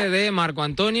muerte de Marco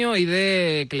Antonio y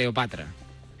de Cleopatra.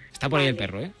 Está por ahí el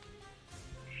perro, ¿eh?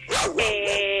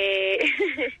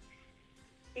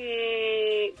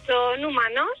 ¿Son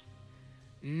humanos?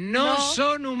 No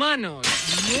son humanos.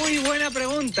 Muy buena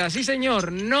pregunta, sí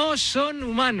señor. No son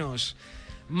humanos.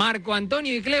 Marco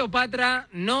Antonio y Cleopatra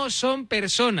no son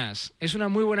personas. Es una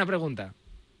muy buena pregunta.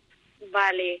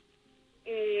 Vale.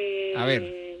 A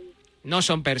ver, no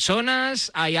son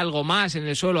personas. Hay algo más en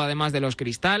el suelo además de los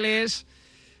cristales.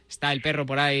 Está el perro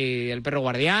por ahí, el perro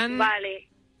guardián. Vale.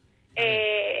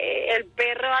 ¿El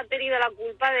perro ha tenido la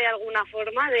culpa de alguna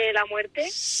forma de la muerte?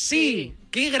 Sí,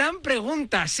 qué gran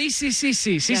pregunta. Sí,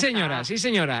 señora, sí,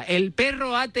 señora. El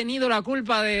perro ha tenido la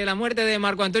culpa de la muerte de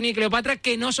Marco Antonio y Cleopatra,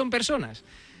 que no son personas.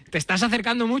 Te estás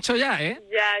acercando mucho ya, ¿eh?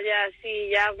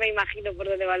 Ya me imagino por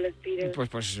dónde van los tiros.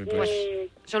 Pues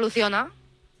soluciona.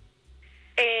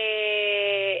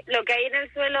 ¿Lo que hay en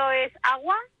el suelo es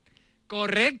agua?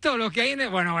 Correcto, lo que hay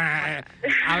en... Bueno, a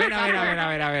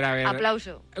ver.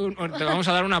 Aplauso. Te vamos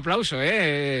a dar un aplauso,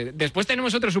 ¿eh? Después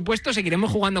tenemos otro supuesto, seguiremos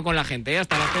jugando con la gente, ¿eh?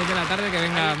 Hasta las 3 de la tarde que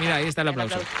venga... Mira, ahí está el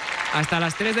aplauso. Hasta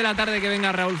las 3 de la tarde que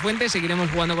venga Raúl Fuentes, seguiremos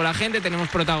jugando con la gente, tenemos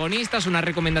protagonistas, una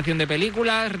recomendación de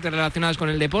películas relacionadas con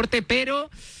el deporte, pero...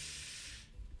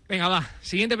 Venga, va,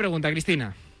 siguiente pregunta,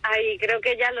 Cristina. Ay, creo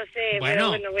que ya lo sé, Bueno. pero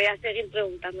bueno, voy a seguir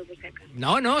preguntando por si acaso.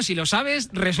 No, si lo sabes,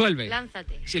 resuelve.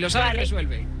 Lánzate. Si lo sabes,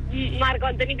 resuelve. ¿Marco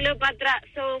Antonio y Cleopatra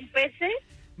son peces?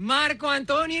 Marco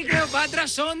Antonio y Cleopatra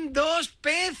son 2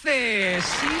 peces.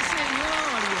 Sí,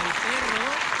 señor. Y el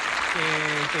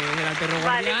perro, que era el perro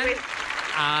guardián,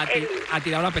 pues, ha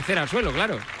tirado la pecera al suelo,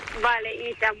 claro. Vale,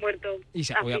 y se han muerto.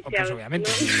 Pues obviamente.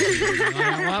 Si no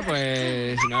hay agua,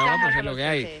 pues es lo que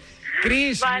hay.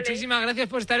 Cris, muchísimas gracias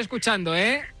por estar escuchando,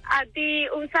 ¿eh? A ti,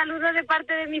 un saludo de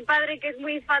parte de mi padre, que es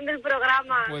muy fan del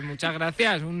programa. Pues muchas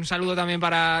gracias. Un saludo también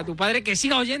para tu padre, que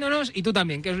siga oyéndonos, y tú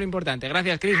también, que es lo importante.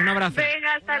 Gracias, Cris, un abrazo.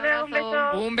 Venga, hasta luego, un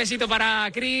beso. Un besito para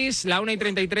Cris, la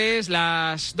 1:33,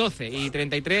 las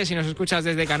 12:33, si nos escuchas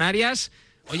desde Canarias.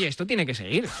 Oye, esto tiene que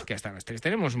seguir, que hasta las 3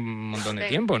 tenemos un montón de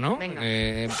tiempo, ¿no? Venga.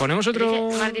 Ponemos otro...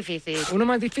 Más difícil. Uno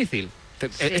más difícil. Sí.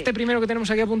 ¿Este primero que tenemos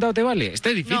aquí apuntado te vale? Este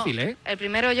es difícil, No, ¿eh? El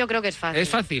primero yo creo que es fácil. ¿Es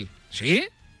fácil? ¿Sí?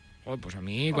 Oh, pues a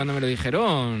mí cuando me lo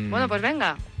dijeron... Bueno, pues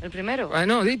venga, el primero.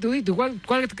 No, di tú.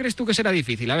 ¿Cuál crees tú que será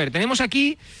difícil? A ver, tenemos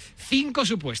aquí 5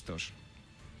 supuestos.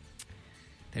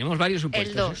 Tenemos varios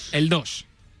supuestos. El 2.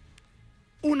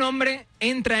 Un hombre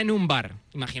entra en un bar.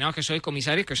 Imaginaos que sois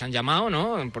comisarios que os han llamado,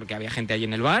 ¿no? Porque había gente allí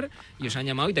en el bar y os han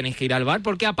llamado y tenéis que ir al bar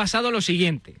porque ha pasado lo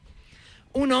siguiente.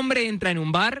 Un hombre entra en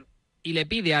un bar y le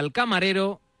pide al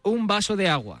camarero un vaso de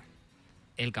agua.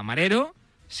 El camarero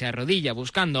se arrodilla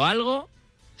buscando algo,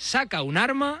 saca un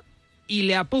arma y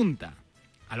le apunta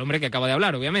al hombre que acaba de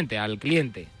hablar, obviamente, al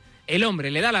cliente. El hombre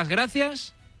le da las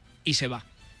gracias y se va.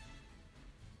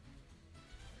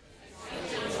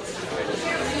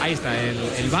 Ahí está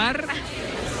el bar.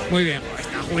 Muy bien.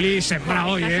 Está Juli sembrado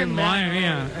hoy, madre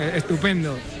mía.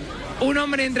 Estupendo. Un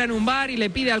hombre entra en un bar y le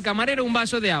pide al camarero un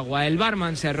vaso de agua. El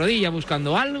barman se arrodilla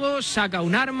buscando algo, saca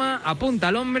un arma, apunta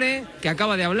al hombre que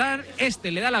acaba de hablar,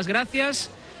 este le da las gracias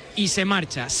y se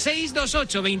marcha.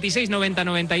 628 26 90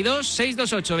 92,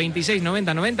 628 26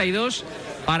 90 92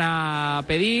 para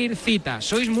pedir cita.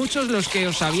 Sois muchos los que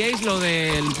os sabíais lo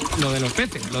de los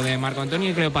peces, lo de Marco Antonio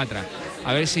y Cleopatra.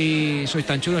 A ver si sois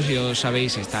tan chulos y os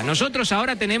sabéis esta. Nosotros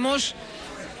ahora tenemos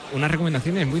unas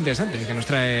recomendaciones muy interesantes que nos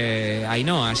trae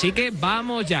Ainhoa. Así que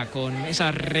vamos ya con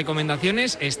esas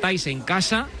recomendaciones. Estáis en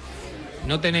casa,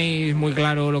 no tenéis muy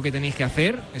claro lo que tenéis que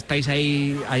hacer. Estáis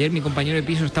ahí. Ayer mi compañero de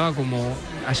piso estaba como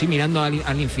así mirando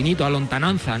al infinito, a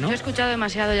lontananza, ¿no? Yo he escuchado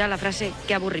demasiado ya la frase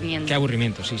 "qué aburrimiento". Qué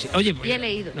aburrimiento, sí. Oye, pues, y he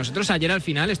leído. Nosotros ayer al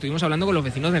final estuvimos hablando con los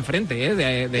vecinos de enfrente,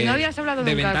 ¿eh? ¿No habías hablado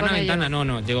de nunca ventana con a ventana? ellos?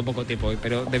 No, llevo poco tiempo hoy,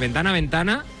 pero de ventana a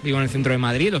ventana, vivo en el centro de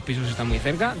Madrid, los pisos están muy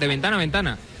cerca, de ventana a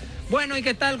ventana. Bueno, ¿y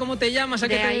qué tal? ¿Cómo te llamas? ¿A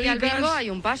qué te ahí dedicas? al bingo hay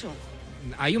un paso.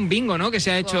 Hay un bingo, ¿no? Que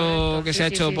se ha hecho,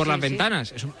 por las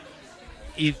ventanas. Es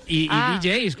y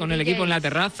DJs con el equipo en la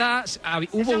terraza.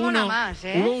 Hubo uno,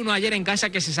 hubo uno ayer en casa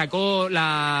que se sacó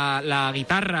la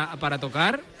guitarra para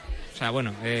tocar. O sea,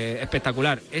 bueno,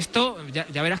 espectacular. Esto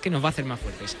ya verás que nos va a hacer más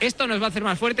fuertes. Esto nos va a hacer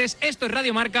más fuertes. Esto es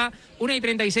Radio Marca,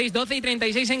 1:36,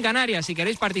 12:36 en Canarias. Si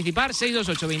queréis participar,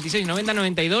 628 26 90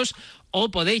 92 o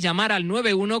podéis llamar al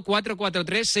 91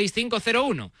 443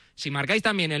 6501. Si marcáis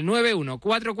también el 91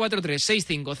 443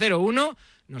 6501,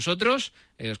 nosotros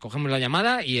os cogemos la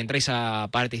llamada y entráis a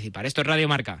participar. Esto es Radio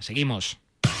Marca. Seguimos.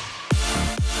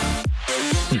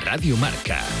 Radio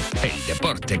Marca, el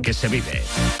deporte que se vive.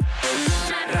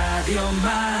 Radio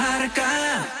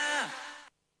Marca.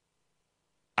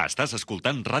 Estàs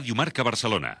escoltant Ràdio Marca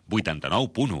Barcelona,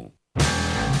 89.1.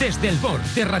 Desde el board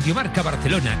de Radio Marca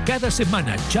Barcelona, cada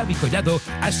semana Xavi Collado,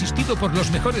 asistido por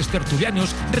los mejores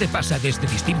tertulianos, repasa desde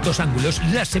distintos ángulos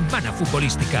la semana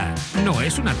futbolística. No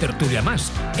es una tertulia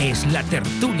más, es la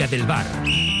tertulia del bar.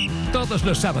 Todos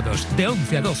los sábados, de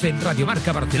 11 a 12 en Radio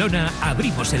Marca Barcelona,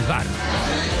 abrimos el bar.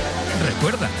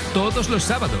 Recuerda, todos los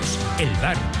sábados, el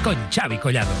bar con Xavi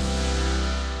Collado.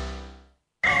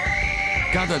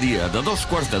 Cada dia de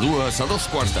 2:45 a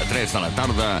 2:45 de la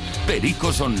tarda,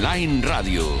 Pericos Online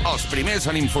Ràdio. Els primers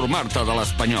en informar-te de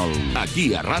l'espanyol.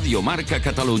 Aquí a Ràdio Marca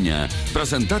Catalunya.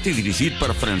 Presentat i dirigit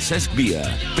per Francesc Via.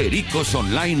 Pericos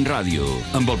Online Ràdio.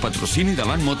 Amb el patrocini de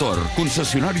Land Motor,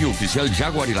 concessionari oficial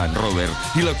Jaguar i Land Rover,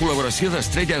 i la col·laboració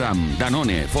d'Estrella Damm,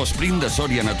 Danone, Fosprint de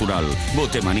Sòria Natural,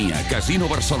 Botemania, Casino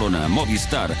Barcelona,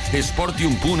 Movistar,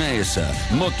 Esportium.es,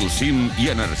 Motosim i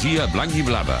Energia Blanc i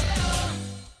Blava.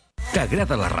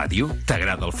 T'agrada la ràdio?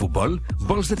 T'agrada el futbol?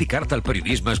 Vols dedicar-te al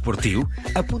periodisme esportiu?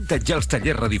 Apunta't ja als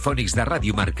tallers radiofònics de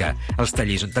Ràdio Marca, els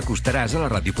tallers on t'acostaràs a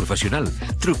la ràdio professional.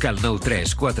 Truca al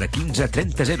 93 415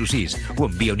 3006 o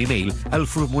envia un e-mail al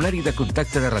formulari de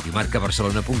contacte de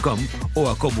radiomarcabarcelona.com o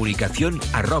a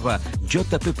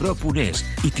comunicación@jppro.es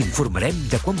i t'informarem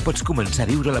de quan pots començar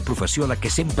a viure la professió a la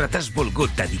que sempre t'has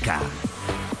volgut dedicar.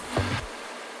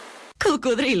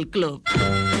 Cocodril Club.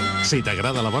 Si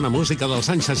t'agrada la bona música dels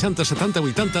anys 60, 70,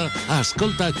 80,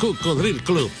 escolta Cocodril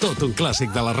Club, tot un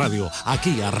clàssic de la ràdio.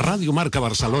 Aquí a Ràdio Marca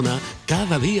Barcelona,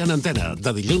 cada dia en antena,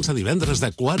 de dilluns a divendres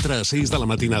de 4 a 6 de la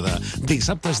matinada,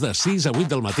 dissabtes de 6 a 8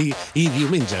 del matí i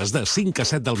diumenges de 5 a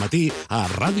 7 del matí a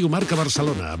Ràdio Marca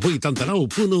Barcelona,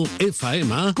 89.1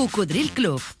 FM. Cocodril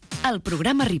Club, el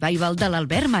programa revival de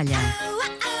l'Albert Malla.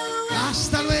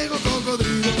 Hasta luego,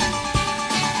 cocodrilo.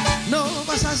 No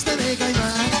pasaste de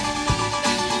caimán.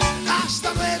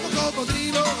 Hasta luego,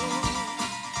 cocodrilo.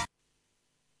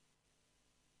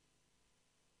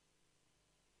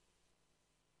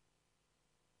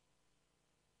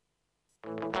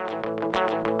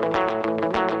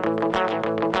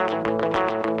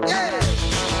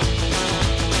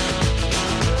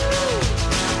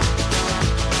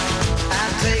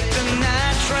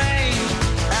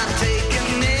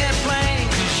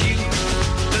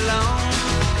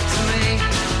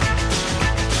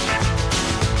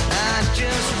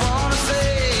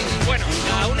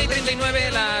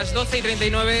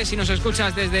 12:39, si nos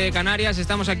escuchas desde Canarias,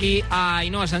 estamos aquí a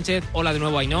Ainhoa Sánchez. Hola de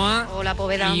nuevo, Ainhoa. Hola,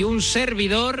 Poveda. Y un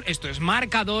servidor, esto es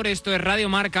Marcador, esto es Radio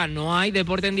Marca, no hay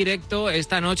deporte en directo.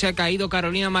 Esta noche ha caído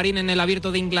Carolina Marín en el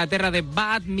Abierto de Inglaterra de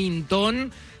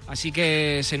badminton, así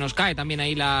que se nos cae también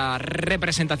ahí la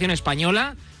representación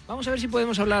española. Vamos a ver si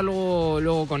podemos hablar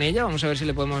luego con ella, vamos a ver si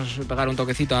le podemos pegar un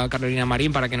toquecito a Carolina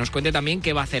Marín para que nos cuente también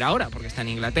qué va a hacer ahora, porque está en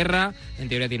Inglaterra, en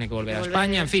teoría tiene que volver a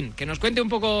España, en fin, que nos cuente un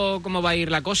poco cómo va a ir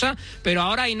la cosa. Pero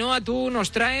ahora, Ainhoa, tú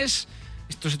nos traes...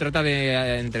 Esto se trata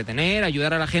de entretener,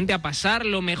 ayudar a la gente a pasar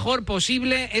lo mejor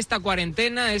posible esta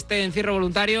cuarentena, este encierro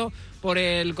voluntario por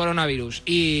el coronavirus.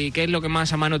 ¿Y qué es lo que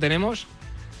más a mano tenemos?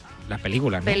 Las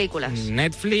películas, ¿no? Películas.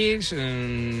 Netflix,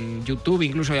 YouTube,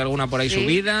 incluso hay alguna por ahí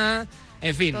subida...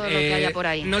 En fin, todo lo que haya por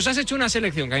ahí. Nos has hecho una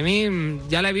selección que a mí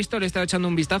ya la he visto, le he estado echando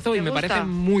un vistazo y me parece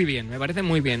muy bien,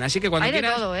 Así que cuando hay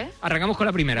quieras, de todo, ¿eh? Arrancamos con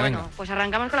la primera, bueno, venga. Pues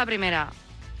arrancamos con la primera.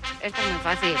 Esta es muy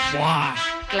fácil. ¡Buah!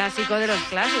 Clásico de los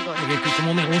clásicos.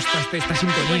 Cómo me gusta esta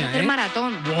sintonía, Puedes hacer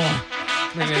maratón.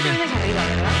 ¡Buah! Es que tienes arriba,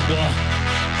 ¿verdad? ¡Buah!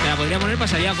 Me la podría poner para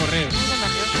salir a correr.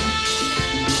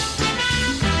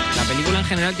 La película en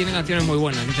general tiene canciones muy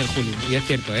buenas, dice el Julio, y es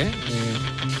cierto, ¿eh?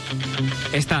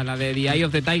 Esta, la de The Eye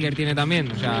of the Tiger, tiene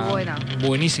también, o sea, muy buena.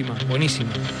 Buenísima.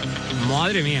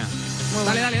 Madre mía.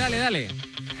 Dale.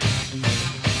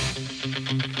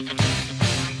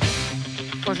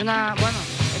 Pues bueno,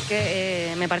 es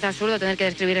que me parece absurdo tener que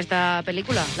describir esta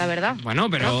película, la verdad. Bueno,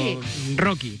 pero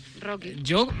Rocky.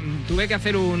 Yo tuve que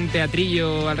hacer un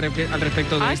teatrillo al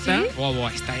respecto de esta. ¿Sí?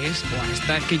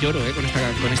 Esta es que lloro,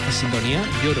 con esta sintonía,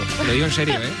 lloro. Lo digo en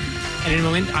serio, En el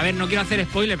momento, a ver, no quiero hacer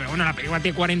spoiler, pero bueno, la película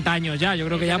tiene 40 años ya, yo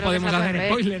creo que ya podemos hacer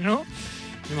spoiler, ¿no?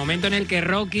 El momento en el que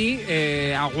Rocky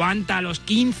aguanta los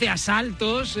 15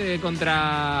 asaltos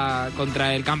contra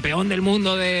el campeón del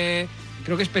mundo de...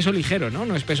 Creo que es peso ligero, ¿no?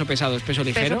 No es peso pesado, es peso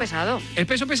ligero. ¿Peso pesado? ¿Es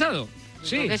peso pesado?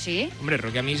 Sí. Creo que sí. Hombre,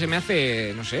 Rocky a mí se me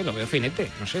hace, no sé, lo veo finete,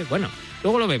 no sé. Bueno,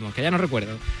 luego lo vemos, que ya no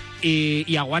recuerdo.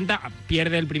 Y aguanta,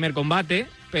 pierde el primer combate,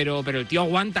 pero el tío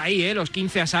aguanta ahí, los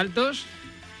 15 asaltos.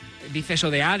 Dice eso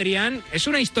de Adrian. Es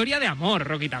una historia de amor,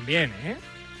 Rocky también,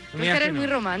 Tú eres muy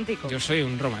romántico. Yo soy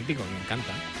un romántico, me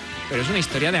encanta. Pero es una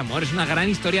historia de amor, es una gran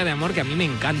historia de amor que a mí me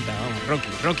encanta. Vamos,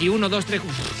 Rocky 1, 2, 3...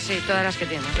 Sí, todas las que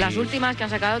tienes. Sí. Las últimas que han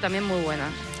sacado también muy buenas.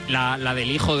 La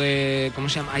del hijo de... ¿Cómo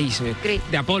se llama? Ahí se ve. Creed.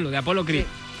 De Apolo Creed.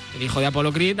 Sí. El hijo de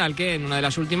Apolo Creed, al que en una de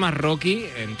las últimas Rocky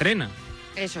entrena.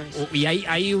 Eso es. Y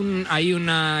hay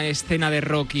una escena de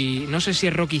Rocky, no sé si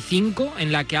es Rocky 5,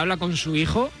 en la que habla con su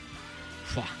hijo.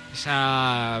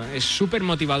 Esa es súper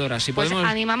motivadora. Si pues podemos...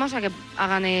 animamos a que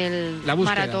hagan el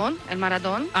maratón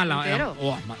entero.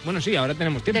 Bueno, sí, ahora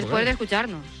tenemos tiempo. Después de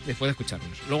escucharnos.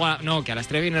 Luego, no, que a las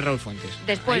 3 viene Raúl Fuentes.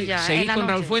 Después ya, seguid en la con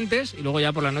noche. Raúl Fuentes y luego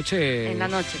ya por la noche... En la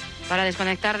noche, para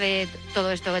desconectar de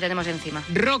todo esto que tenemos encima.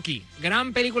 Rocky,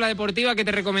 gran película deportiva que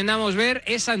te recomendamos ver.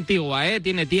 Es antigua,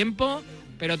 tiene tiempo,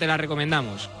 pero te la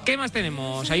recomendamos. ¿Qué más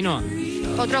tenemos, Ainhoa?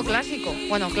 Otro clásico.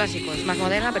 Bueno, clásico, es más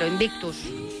moderna, pero Invictus.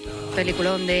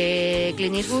 Peliculón de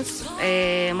Clint Eastwood,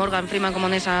 Morgan Freeman como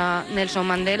Nelson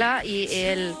Mandela y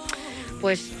él,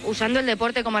 pues, usando el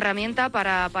deporte como herramienta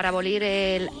para abolir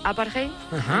el apartheid,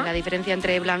 la diferencia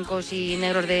entre blancos y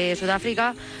negros de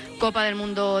Sudáfrica, Copa del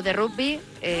Mundo de rugby,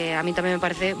 a mí también me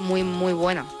parece muy, muy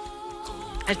buena.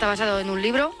 Está basado en un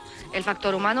libro, El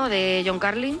factor humano, de John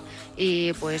Carlin,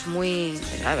 y pues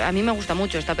a mí me gusta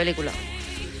mucho esta película.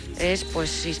 Es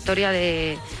pues historia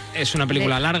de... Es una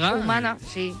película larga. Humana,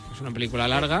 sí. Es una película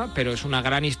larga, pero es una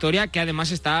gran historia que además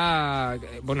está...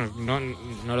 Bueno,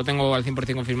 no lo tengo al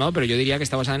 100% confirmado, pero yo diría que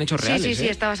está basada en hechos reales. Sí,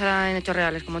 está basada en hechos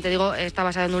reales. Como te digo, está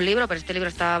basada en un libro, pero este libro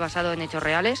está basado en hechos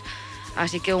reales.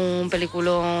 Así que un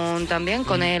peliculón también,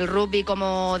 con el rugby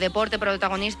como deporte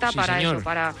protagonista, para señor. Eso,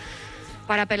 para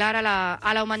apelar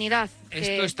a la humanidad.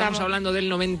 Esto estamos hablando del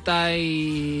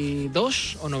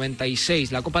 92 o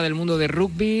 96, la Copa del Mundo de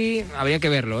rugby, habría que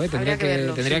verlo, tendría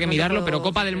que mirarlo, pero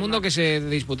Copa del Mundo que se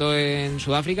disputó en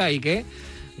Sudáfrica y que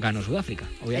ganó Sudáfrica,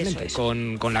 obviamente,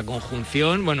 con la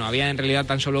conjunción, bueno, había en realidad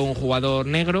tan solo un jugador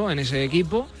negro en ese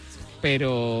equipo,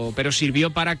 pero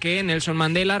sirvió para que Nelson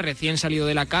Mandela, recién salido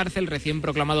de la cárcel, recién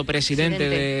proclamado presidente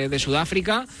de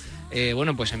Sudáfrica,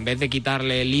 bueno, pues en vez de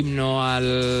quitarle el himno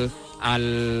al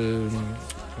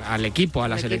equipo, a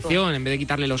la selección, en vez de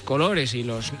quitarle los colores y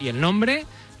el nombre,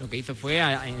 lo que hizo fue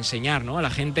a enseñar, ¿no?, a la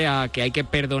gente a que hay que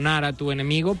perdonar a tu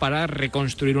enemigo para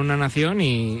reconstruir una nación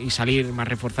y salir más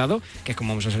reforzado, que es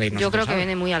como vamos a salir nosotros. Yo creo que ahora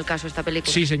viene muy al caso esta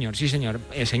película. Sí, señor,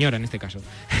 señora en este caso.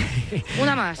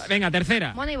 Una más. Venga,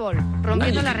 tercera. Moneyball,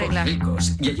 rompiendo las reglas. Hay equipos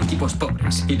ricos y hay equipos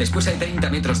pobres, y después hay 30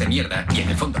 metros de mierda y en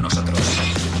el fondo nosotros.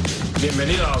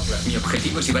 Bienvenido a Oakland. Mi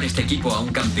objetivo es llevar este equipo a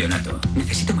un campeonato.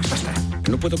 Necesito más pasta.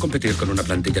 No puedo competir con una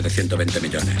plantilla de 120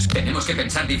 millones. Tenemos que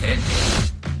pensar diferente.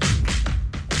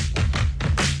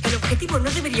 El objetivo no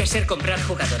debería ser comprar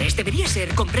jugadores, debería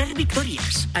ser comprar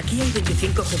victorias. Aquí hay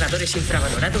 25 jugadores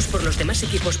infravalorados por los demás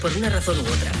equipos por una razón u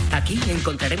otra. Aquí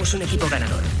encontraremos un equipo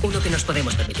ganador, uno que nos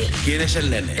podemos permitir. ¿Quién es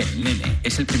el nene? El nene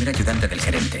es el primer ayudante del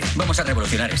gerente. Vamos a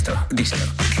revolucionar esto. Díselo.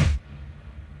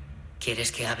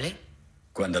 ¿Quieres que hable?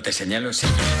 Cuando te señalo, sí.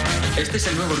 Este es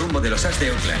el nuevo rumbo de los As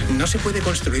de Oakland. No se puede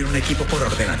construir un equipo por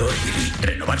ordenador, Billy.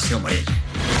 Renovarse o morir.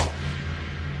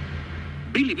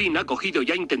 Billy Bean ha cogido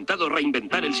y ha intentado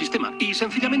reinventar el sistema y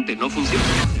sencillamente no funciona.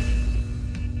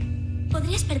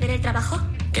 ¿Podrías perder el trabajo?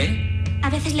 ¿Qué? A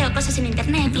veces leo cosas en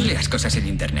internet. No leas cosas en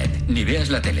internet, ni veas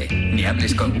la tele, ni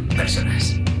hables con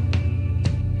personas.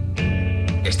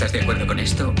 ¿Estás de acuerdo con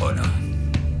esto o no?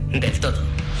 Del todo.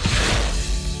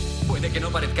 Puede que no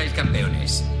parezcáis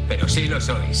campeones, pero sí lo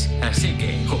sois. Así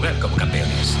que jugad como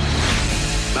campeones.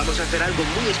 Vamos a hacer algo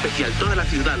muy especial. Toda la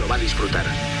ciudad lo va a disfrutar.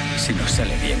 Si nos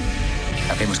sale bien,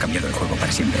 habremos cambiado el juego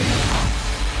para siempre.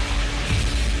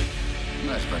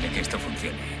 Más vale que esto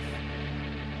funcione.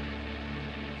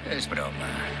 Es broma.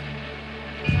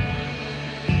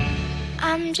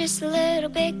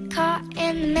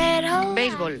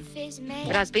 Béisbol.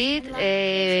 Brad Pitt,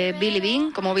 Billy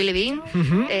Bean, como Billy Bean.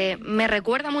 Me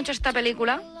recuerda mucho esta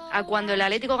película a cuando el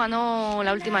Atlético ganó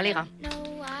la última liga.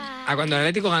 A cuando el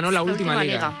Atlético ganó la última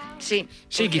liga. Sí.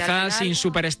 Sí, quizás sin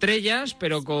superestrellas,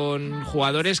 pero con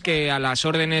jugadores que a las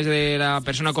órdenes de la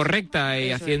persona correcta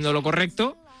y haciendo lo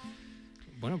correcto,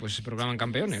 bueno, pues se proclaman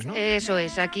campeones, ¿no? Eso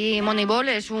es. Aquí Moneyball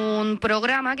es un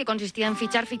programa que consistía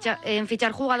en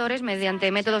fichar jugadores mediante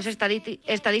métodos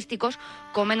estadísticos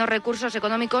con menos recursos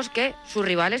económicos que sus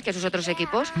rivales, que sus otros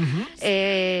equipos.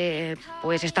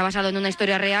 Pues está basado en una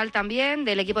historia real también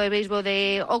del equipo de béisbol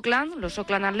de Oakland, los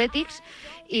Oakland Athletics,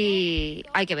 y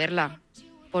hay que verla,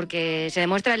 porque se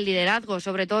demuestra el liderazgo,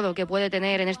 sobre todo, que puede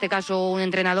tener en este caso un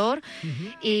entrenador,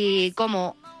 y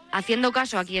cómo, haciendo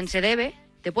caso a quien se debe,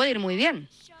 te puede ir muy bien.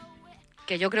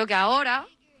 Que yo creo que ahora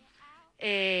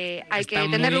hay que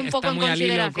tenerlo un poco en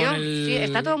consideración. Sí,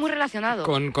 está todo muy relacionado.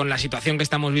 Con la situación que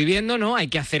estamos viviendo, ¿no? Hay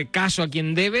que hacer caso a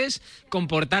quien debes,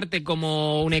 comportarte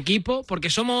como un equipo,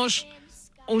 porque somos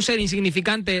un ser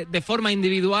insignificante de forma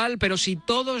individual, pero si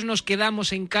todos nos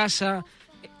quedamos en casa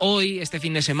hoy, este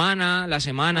fin de semana, la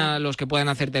semana, los que puedan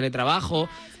hacer teletrabajo,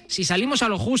 si salimos a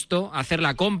lo justo, a hacer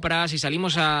la compra, si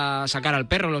salimos a sacar al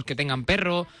perro, los que tengan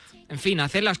perro, en fin,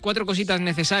 hacer las 4 cositas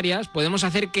necesarias, podemos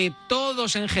hacer que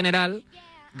todos en general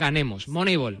ganemos.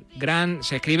 Moneyball,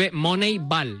 se escribe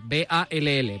Moneyball,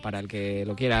 B-A-L-L, para el que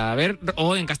lo quiera ver,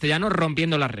 o en castellano,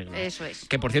 rompiendo las reglas. Eso es.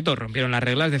 Que, por cierto, rompieron las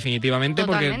reglas definitivamente.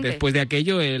 Totalmente. Porque después de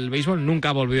aquello el béisbol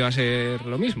nunca volvió a ser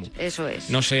lo mismo. Eso es.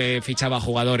 No se fichaba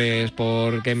jugadores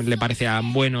porque le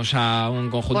parecían buenos a un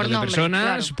conjunto de personas,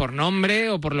 claro, por nombre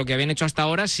o por lo que habían hecho hasta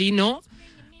ahora, sino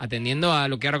atendiendo a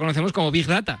lo que ahora conocemos como Big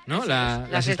Data, ¿no?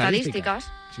 Las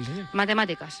estadísticas. Sí, señor.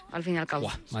 Matemáticas, al fin y al cabo.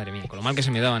 Buah, madre mía, con lo mal que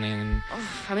se me daban en...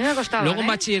 A mí me costaba. Luego en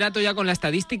bachillerato ya con la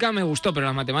estadística me gustó, pero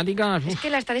las matemáticas... Es que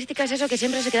la estadística es eso que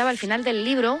siempre se quedaba al final del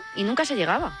libro y nunca se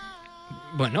llegaba.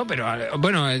 Bueno, pero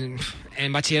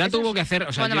en bachillerato hubo que hacer...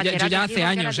 O sea, bueno, yo ya hace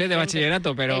años de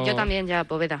bachillerato, pero... Yo también ya,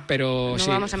 poveda. Pero no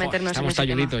sí, vamos a meternos estamos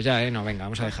talluditos ya, No, venga,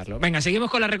 vamos a dejarlo. Venga, seguimos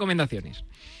con las recomendaciones.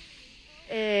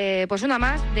 Pues una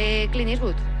más de Clint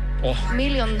Eastwood. $1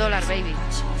 Million Baby.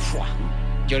 Fua.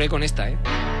 Lloré con esta,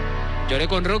 Lloré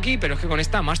con Rocky, pero es que con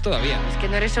esta más todavía. Es que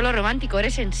no eres solo romántico,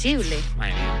 eres sensible.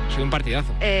 Madre mía, soy un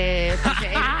partidazo. El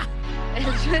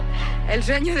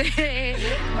sueño de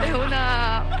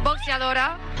una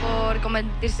boxeadora por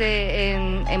convertirse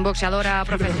en boxeadora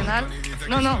profesional.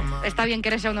 No, está bien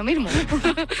quererse a uno mismo.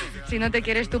 Si no te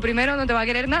quieres tú primero, no te va a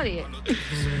querer nadie.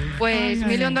 Pues $1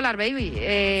 Million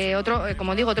Baby,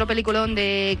 otro peliculón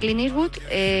de Clint Eastwood,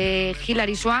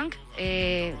 Hilary Swank,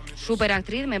 súper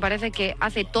actriz, me parece que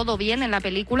hace todo bien en la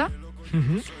película.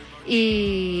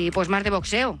 Y pues más de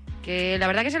boxeo, que la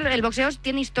verdad que el boxeo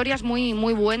tiene historias muy,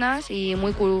 muy buenas y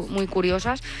muy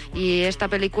curiosas, y esta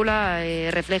película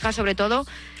refleja sobre todo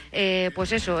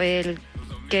pues eso, el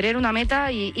querer una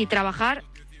meta y trabajar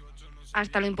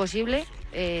hasta lo imposible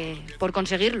por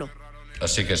conseguirlo.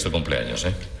 Así que es tu cumpleaños,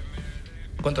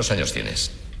 ¿Cuántos años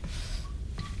tienes?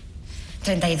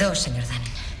 32, señor Dan.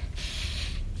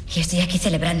 Y estoy aquí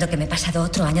celebrando que me he pasado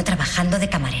otro año trabajando de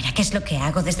camarera, que es lo que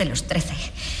hago desde los 13.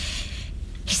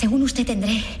 Y según usted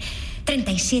tendré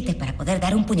 37 para poder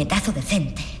dar un puñetazo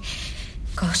decente.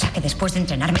 Cosa que después de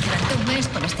entrenarme durante un mes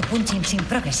con este punching sin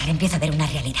progresar empiezo a ver una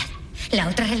realidad. La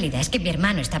otra realidad es que mi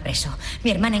hermano está preso.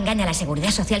 Mi hermana engaña a la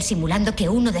Seguridad Social simulando que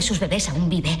uno de sus bebés aún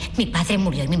vive. Mi padre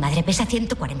murió y mi madre pesa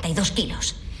 142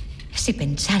 kilos. Si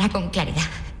pensara con claridad,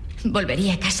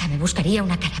 volvería a casa, me buscaría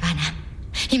una caravana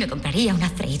y me compraría una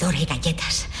freidora y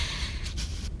galletas.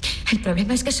 El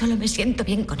problema es que solo me siento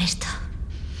bien con esto.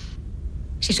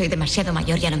 Si soy demasiado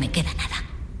mayor ya no me queda nada.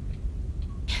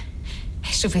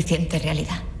 Es suficiente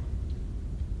realidad.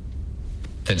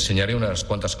 Te enseñaré unas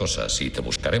cuantas cosas y te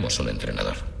buscaremos un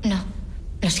entrenador. No,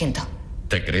 lo siento.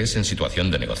 ¿Te crees en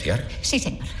situación de negociar? Sí,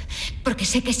 señor. Porque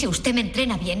sé que si usted me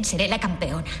entrena bien, seré la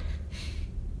campeona.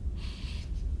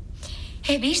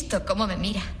 He visto cómo me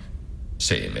mira.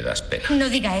 Sí, me das pena. No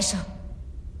diga eso.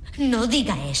 No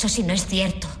diga eso si no es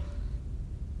cierto.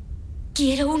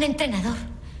 Quiero un entrenador.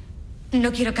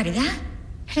 No quiero caridad,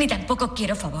 ni tampoco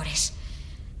quiero favores.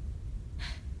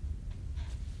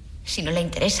 Si no le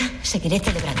interesa, seguiré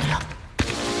celebrándolo.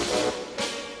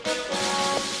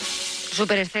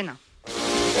 Super escena.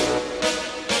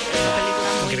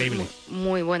 Increíble.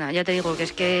 Muy buena. Ya te digo que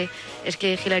es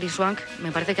que Hilary Swank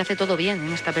me parece que hace todo bien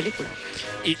en esta película.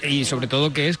 Y sobre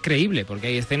todo que es creíble, porque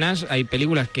hay escenas, hay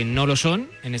películas que no lo son,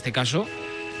 en este caso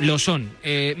lo son.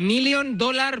 Million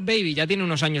Dollar Baby, ya tiene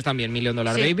unos años también, Million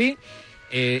Dollar Sí. Baby.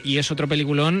 Y es otro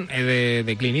peliculón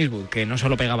de Clint Eastwood, que no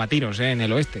solo pegaba tiros en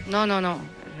el oeste. No.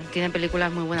 Tiene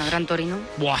películas muy buenas. Gran Torino.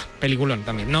 Buah, peliculón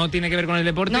también. No tiene que ver con el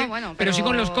deporte, No, bueno, pero sí pero-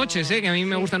 con los coches, que a mí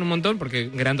me gustan un montón, porque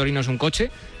Gran Torino es un coche.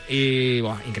 Y,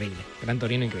 buah, increíble. Gran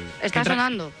Torino, increíble. Está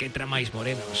sonando. ¿Qué tramáis,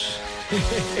 morenos?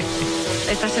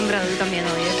 Está sembrado tú también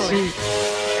hoy, pobre.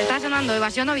 Está sonando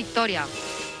Evasión o Victoria.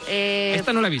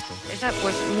 Esta no la he visto. Esa,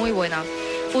 pues muy buena.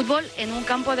 Fútbol en un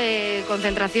campo de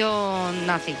concentración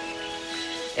nazi.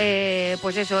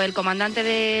 Pues eso, el comandante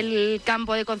del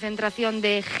campo de concentración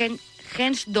de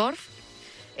Hensdorf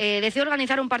decidió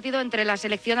organizar un partido entre la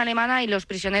selección alemana y los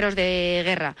prisioneros de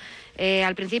guerra.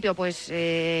 Al principio, pues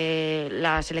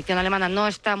la selección alemana no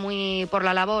está muy por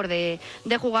la labor de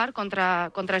jugar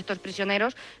contra estos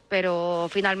prisioneros, pero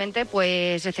finalmente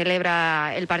pues se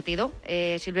celebra el partido.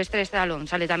 Sylvester Stallone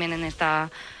sale también en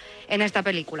esta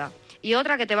película. Y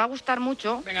otra que te va a gustar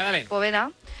mucho, venga, dale.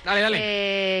 Poveda,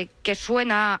 Dale. que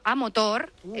suena a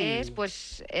motor, es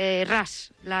pues Rush,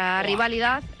 la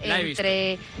rivalidad La he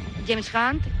entre James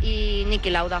Hunt y Niki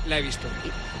Lauda. La he visto.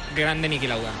 Grande Niki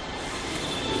Lauda.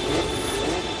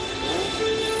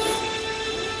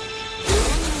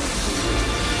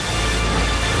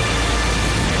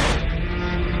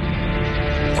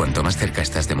 Cuanto más cerca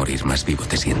estás de morir, más vivo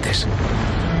te sientes.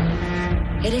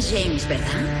 Eres James,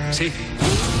 ¿verdad? Sí.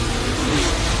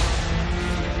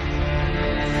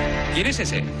 ¿Quién es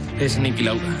ese? Es Niki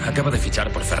Lauda. Acaba de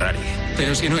fichar por Ferrari.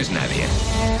 Pero si no es nadie.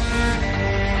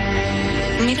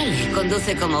 Mírale,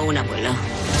 conduce como un abuelo.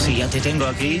 Si ya te tengo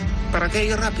aquí, ¿para qué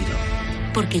ir rápido?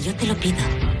 Porque yo te lo pido.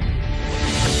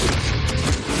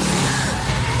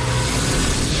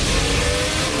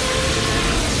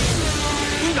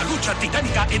 Una lucha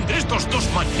titánica entre estos dos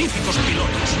magníficos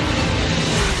pilotos.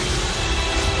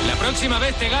 La próxima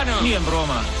vez te gano. Ni en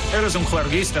broma. Eres un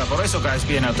juerguista, por eso caes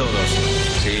bien a todos.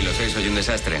 Sí, lo sé, soy un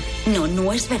desastre. No,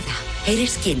 no es verdad.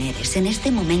 Eres quien eres en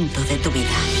este momento de tu vida.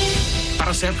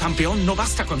 Para ser campeón no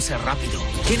basta con ser rápido.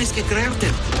 Tienes que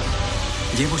creértelo.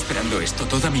 Llevo esperando esto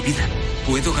toda mi vida.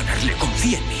 Puedo ganarle,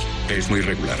 confía en mí. Es muy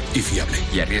regular y fiable.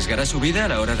 ¿Y arriesgará su vida a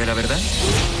la hora de la verdad?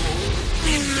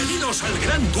 Bienvenidos al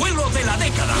gran duelo de la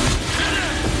década.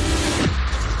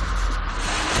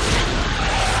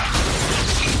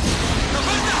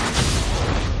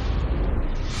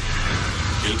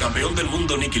 El campeón del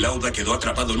mundo Niki Lauda quedó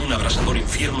atrapado en un abrasador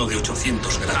infierno de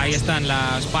 800 grados. Ahí están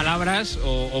las palabras,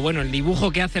 o bueno, el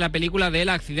dibujo que hace la película del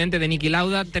accidente de Niki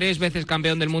Lauda, 3 veces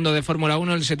campeón del mundo de Fórmula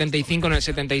 1, en el 75, en el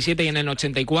 77 y en el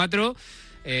 84.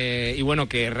 Y bueno,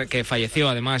 que falleció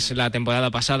además la temporada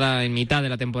pasada, en mitad de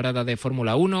la temporada de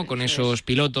Fórmula 1, con esos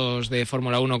pilotos de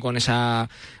Fórmula 1 con esa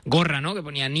gorra, ¿no?, que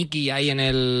ponía Niki ahí en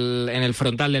el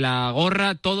frontal de la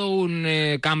gorra. Todo un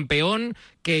campeón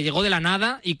que llegó de la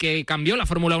nada y que cambió la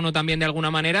Fórmula 1 también de alguna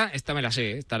manera. Esta me la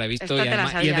sé, esta la he visto Esta y, te la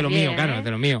además, y es de lo sabías mío, bien, claro, ¿eh? es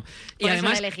de lo mío. Y Por eso la he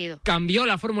además elegido. cambió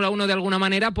la Fórmula 1 de alguna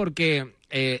manera porque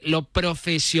lo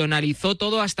profesionalizó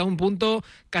todo hasta un punto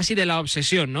casi de la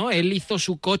obsesión, ¿no? Él hizo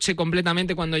su coche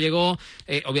completamente cuando llegó.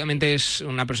 Obviamente es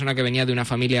una persona que venía de una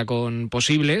familia con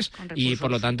posibles y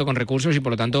por lo tanto con recursos, y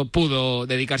por lo tanto pudo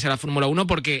dedicarse a la Fórmula 1,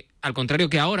 porque al contrario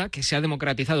que ahora, que se ha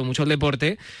democratizado mucho el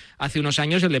deporte, hace unos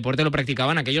años el deporte lo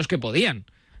practicaban aquellos que podían.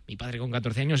 Mi padre con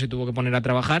 14 años se tuvo que poner a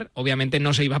trabajar. Obviamente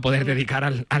no se iba a poder dedicar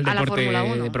al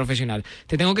deporte profesional.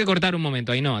 Te tengo que cortar un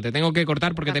momento, Ainhoa. Te tengo que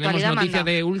cortar porque tenemos noticia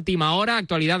de última hora.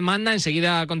 Actualidad manda.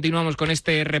 Enseguida continuamos con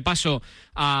este repaso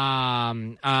a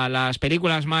las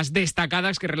películas más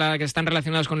destacadas que están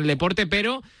relacionadas con el deporte.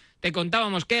 Pero te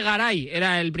contábamos que Garay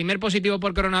era el primer positivo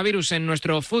por coronavirus en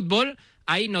nuestro fútbol.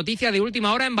 Hay noticia de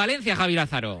última hora en Valencia, Javi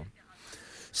Lázaro.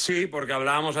 Sí, porque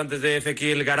hablábamos antes de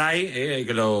Ezequiel Garay,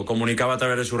 que lo comunicaba a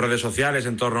través de sus redes sociales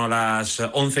en torno a las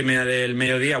 11:30 del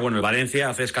mediodía. Bueno, el Valencia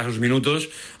hace escasos minutos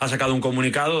ha sacado un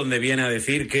comunicado donde viene a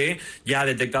decir que ya ha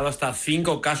detectado hasta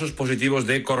 5 casos positivos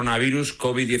de coronavirus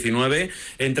COVID-19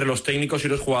 entre los técnicos y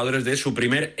los jugadores de su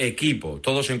primer equipo.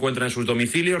 Todos se encuentran en sus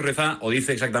domicilios, reza o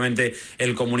dice exactamente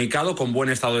el comunicado, con buen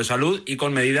estado de salud y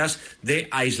con medidas de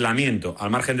aislamiento. Al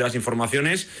margen de las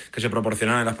informaciones que se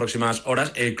proporcionarán en las próximas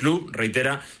horas, el club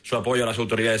reitera su apoyo a las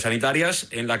autoridades sanitarias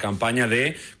en la campaña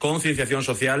de concienciación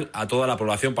social a toda la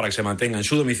población para que se mantenga en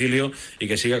su domicilio y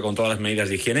que siga con todas las medidas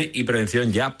de higiene y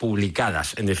prevención ya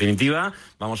publicadas. En definitiva,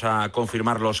 vamos a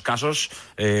confirmar los casos.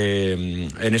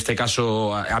 En este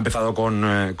caso ha empezado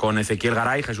con Ezequiel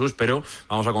Garay, Jesús, pero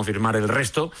vamos a confirmar el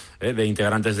resto de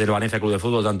integrantes del Valencia Club de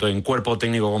Fútbol, tanto en cuerpo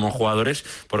técnico como jugadores,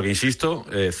 porque, insisto,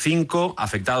 5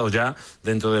 afectados ya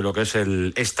dentro de lo que es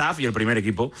el staff y el primer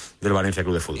equipo del Valencia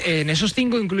Club de Fútbol. En esos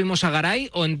 5 incluimos a Garay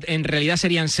o en realidad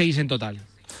serían 6 en total.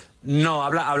 No,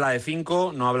 habla de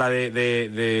 5, no habla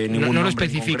de ningún no lo nombre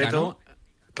especifica, en concreto. ¿no?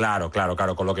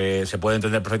 Claro, con lo que se puede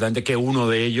entender perfectamente que uno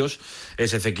de ellos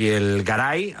es Ezequiel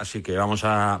Garay, así que vamos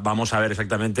a ver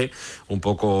exactamente un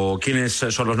poco quiénes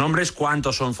son los nombres,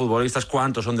 cuántos son futbolistas,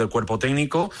 cuántos son del cuerpo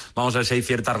técnico, vamos a ver si hay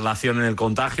cierta relación en el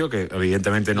contagio, que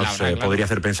evidentemente nos podría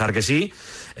hacer pensar que sí.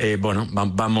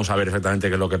 Vamos a ver exactamente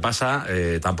qué es lo que pasa.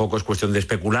 Tampoco es cuestión de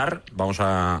especular. Vamos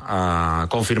a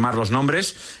confirmar los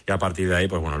nombres y a partir de ahí,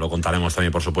 pues bueno, lo contaremos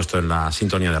también, por supuesto, en la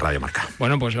sintonía de Radio Marca.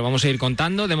 Bueno, pues lo vamos a ir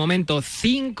contando. De momento,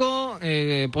 5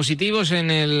 positivos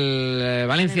en el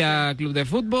Valencia Club de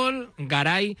Fútbol.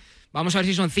 Garay, vamos a ver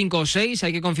si son 5 o 6.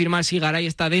 Hay que confirmar si Garay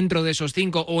está dentro de esos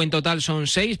 5 o en total son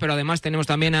 6. Pero además tenemos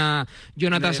también a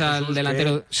Jonatas, al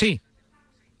delantero. Sí.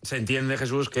 Se entiende,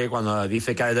 Jesús, que cuando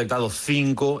dice que ha detectado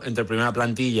 5 entre primera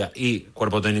plantilla y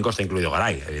cuerpo técnico está incluido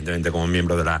Garay, evidentemente como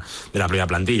miembro de la primera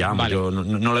plantilla. Vamos, vale. Yo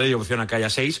no le doy opción a que haya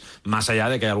 6, más allá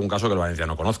de que haya algún caso que el Valencia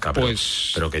no conozca,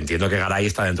 pero que entiendo que Garay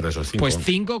está dentro de esos 5. Pues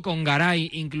 5 con Garay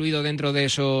incluido dentro de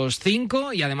esos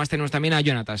 5, y además tenemos también a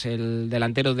Jonatas, el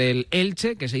delantero del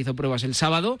Elche, que se hizo pruebas el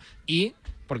sábado y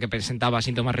porque presentaba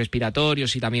síntomas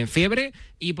respiratorios y también fiebre,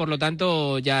 y por lo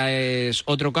tanto ya es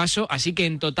otro caso. Así que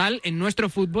en total, en nuestro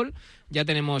fútbol, ya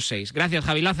tenemos 6. Gracias,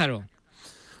 Javi Lázaro.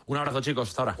 Un abrazo, chicos,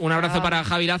 hasta ahora. Un abrazo para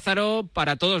Javi Lázaro,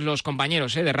 para todos los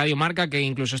compañeros de Radio Marca, que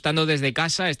incluso estando desde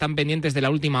casa están pendientes de la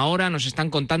última hora, nos están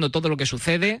contando todo lo que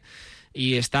sucede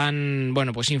y están,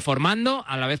 bueno, pues informando,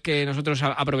 a la vez que nosotros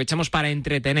aprovechamos para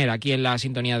entretener aquí en la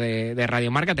sintonía de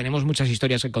Radio Marca. Tenemos muchas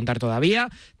historias que contar todavía.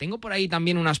 Tengo por ahí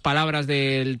también unas palabras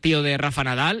del tío de Rafa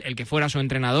Nadal, el que fuera su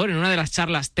entrenador, en una de las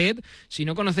charlas TED. Si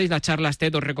no conocéis las charlas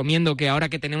TED, os recomiendo que ahora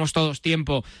que tenemos todos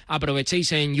tiempo,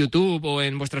 aprovechéis en YouTube o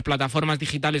en vuestras plataformas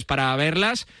digitales para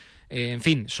verlas. En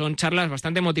fin, son charlas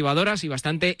bastante motivadoras y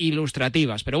bastante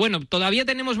ilustrativas. Pero bueno, todavía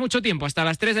tenemos mucho tiempo, hasta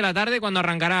las 3 de la tarde, cuando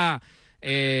arrancará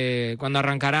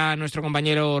nuestro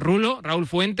compañero Raúl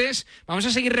Fuentes. Vamos a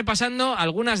seguir repasando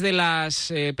algunas de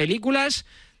las películas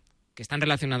que están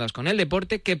relacionadas con el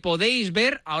deporte que podéis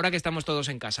ver ahora que estamos todos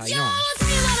en casa. Y no.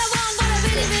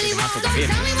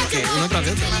 ¿Qué? Uno tras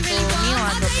de otro.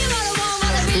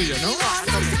 Tuyo, ¿no?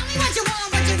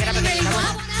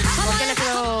 ¿Por qué le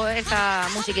pido esta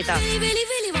musiquita?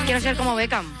 Quiero ser como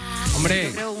Beckham. Hombre.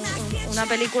 Yo creo una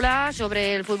película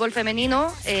sobre el fútbol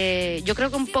femenino, yo creo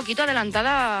que un poquito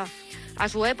adelantada a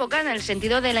su época, en el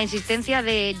sentido de la insistencia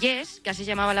de Jess, que así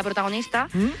se llamaba la protagonista,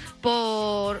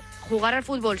 por jugar al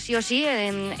fútbol sí o sí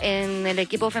en el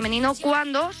equipo femenino,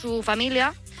 cuando su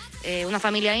familia, una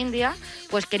familia india,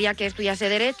 pues quería que estudiase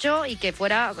Derecho y que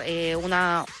fuera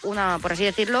una, por así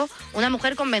decirlo, una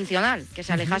mujer convencional, que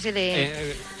se alejase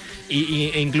de...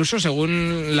 E incluso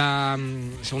según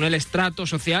el estrato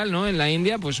social, ¿no? En la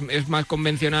India, pues es más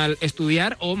convencional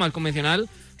estudiar, o más convencional,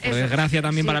 por desgracia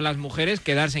también para las mujeres,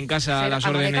 quedarse en casa a las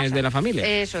órdenes de la familia.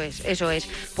 Eso es.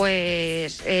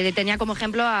 Pues tenía como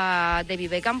ejemplo a David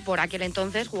Beckham, por aquel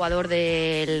entonces jugador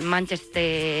del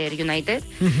Manchester United.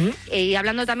 Y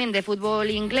hablando también de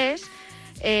fútbol inglés,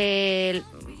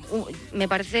 me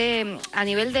parece, a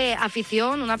nivel de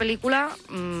afición, una película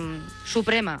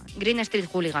suprema, Green Street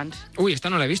Hooligans. Uy, esta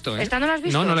no la he visto, ¿eh? ¿Esta no la has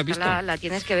visto? No la he visto. La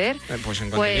tienes que ver. Pues en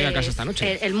cuanto llegue a casa esta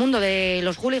noche. El mundo de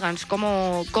los hooligans,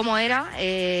 cómo era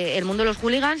el mundo de los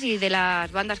hooligans y de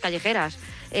las bandas callejeras.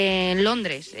 En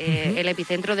Londres, el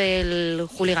epicentro del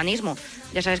hooliganismo.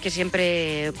 Ya sabes que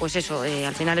siempre, pues eso,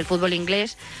 al final el fútbol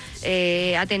inglés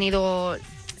ha tenido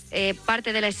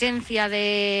parte de la esencia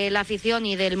de la afición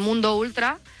y del mundo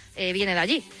ultra viene de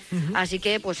allí. Así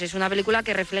que pues es una película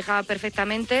que refleja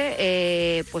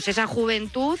perfectamente pues esa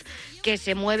juventud que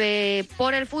se mueve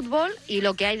por el fútbol y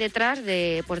lo que hay detrás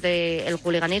de el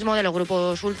hooliganismo, de los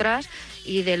grupos ultras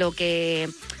y de lo que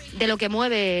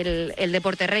mueve el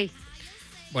deporte rey.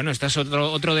 Bueno, este es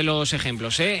otro de los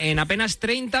ejemplos, ¿eh? En apenas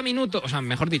 30 minutos, o sea,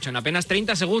 mejor dicho, en apenas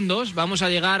 30 segundos vamos a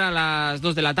llegar a las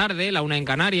 2 de la tarde, la 1 en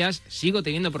Canarias. Sigo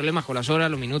teniendo problemas con las horas,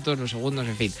 los minutos, los segundos,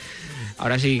 en fin.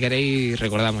 Ahora si queréis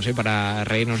recordamos, para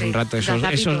reírnos un rato esos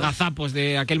gazapos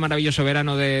de aquel maravilloso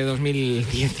verano de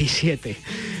 2017.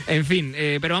 En fin,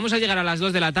 pero vamos a llegar a las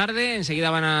 2 de la tarde, enseguida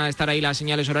van a estar ahí las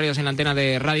señales horarias en la antena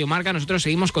de Radio Marca. Nosotros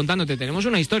seguimos contándote, tenemos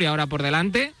una historia ahora por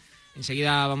delante.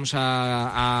 Enseguida vamos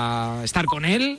a estar con él.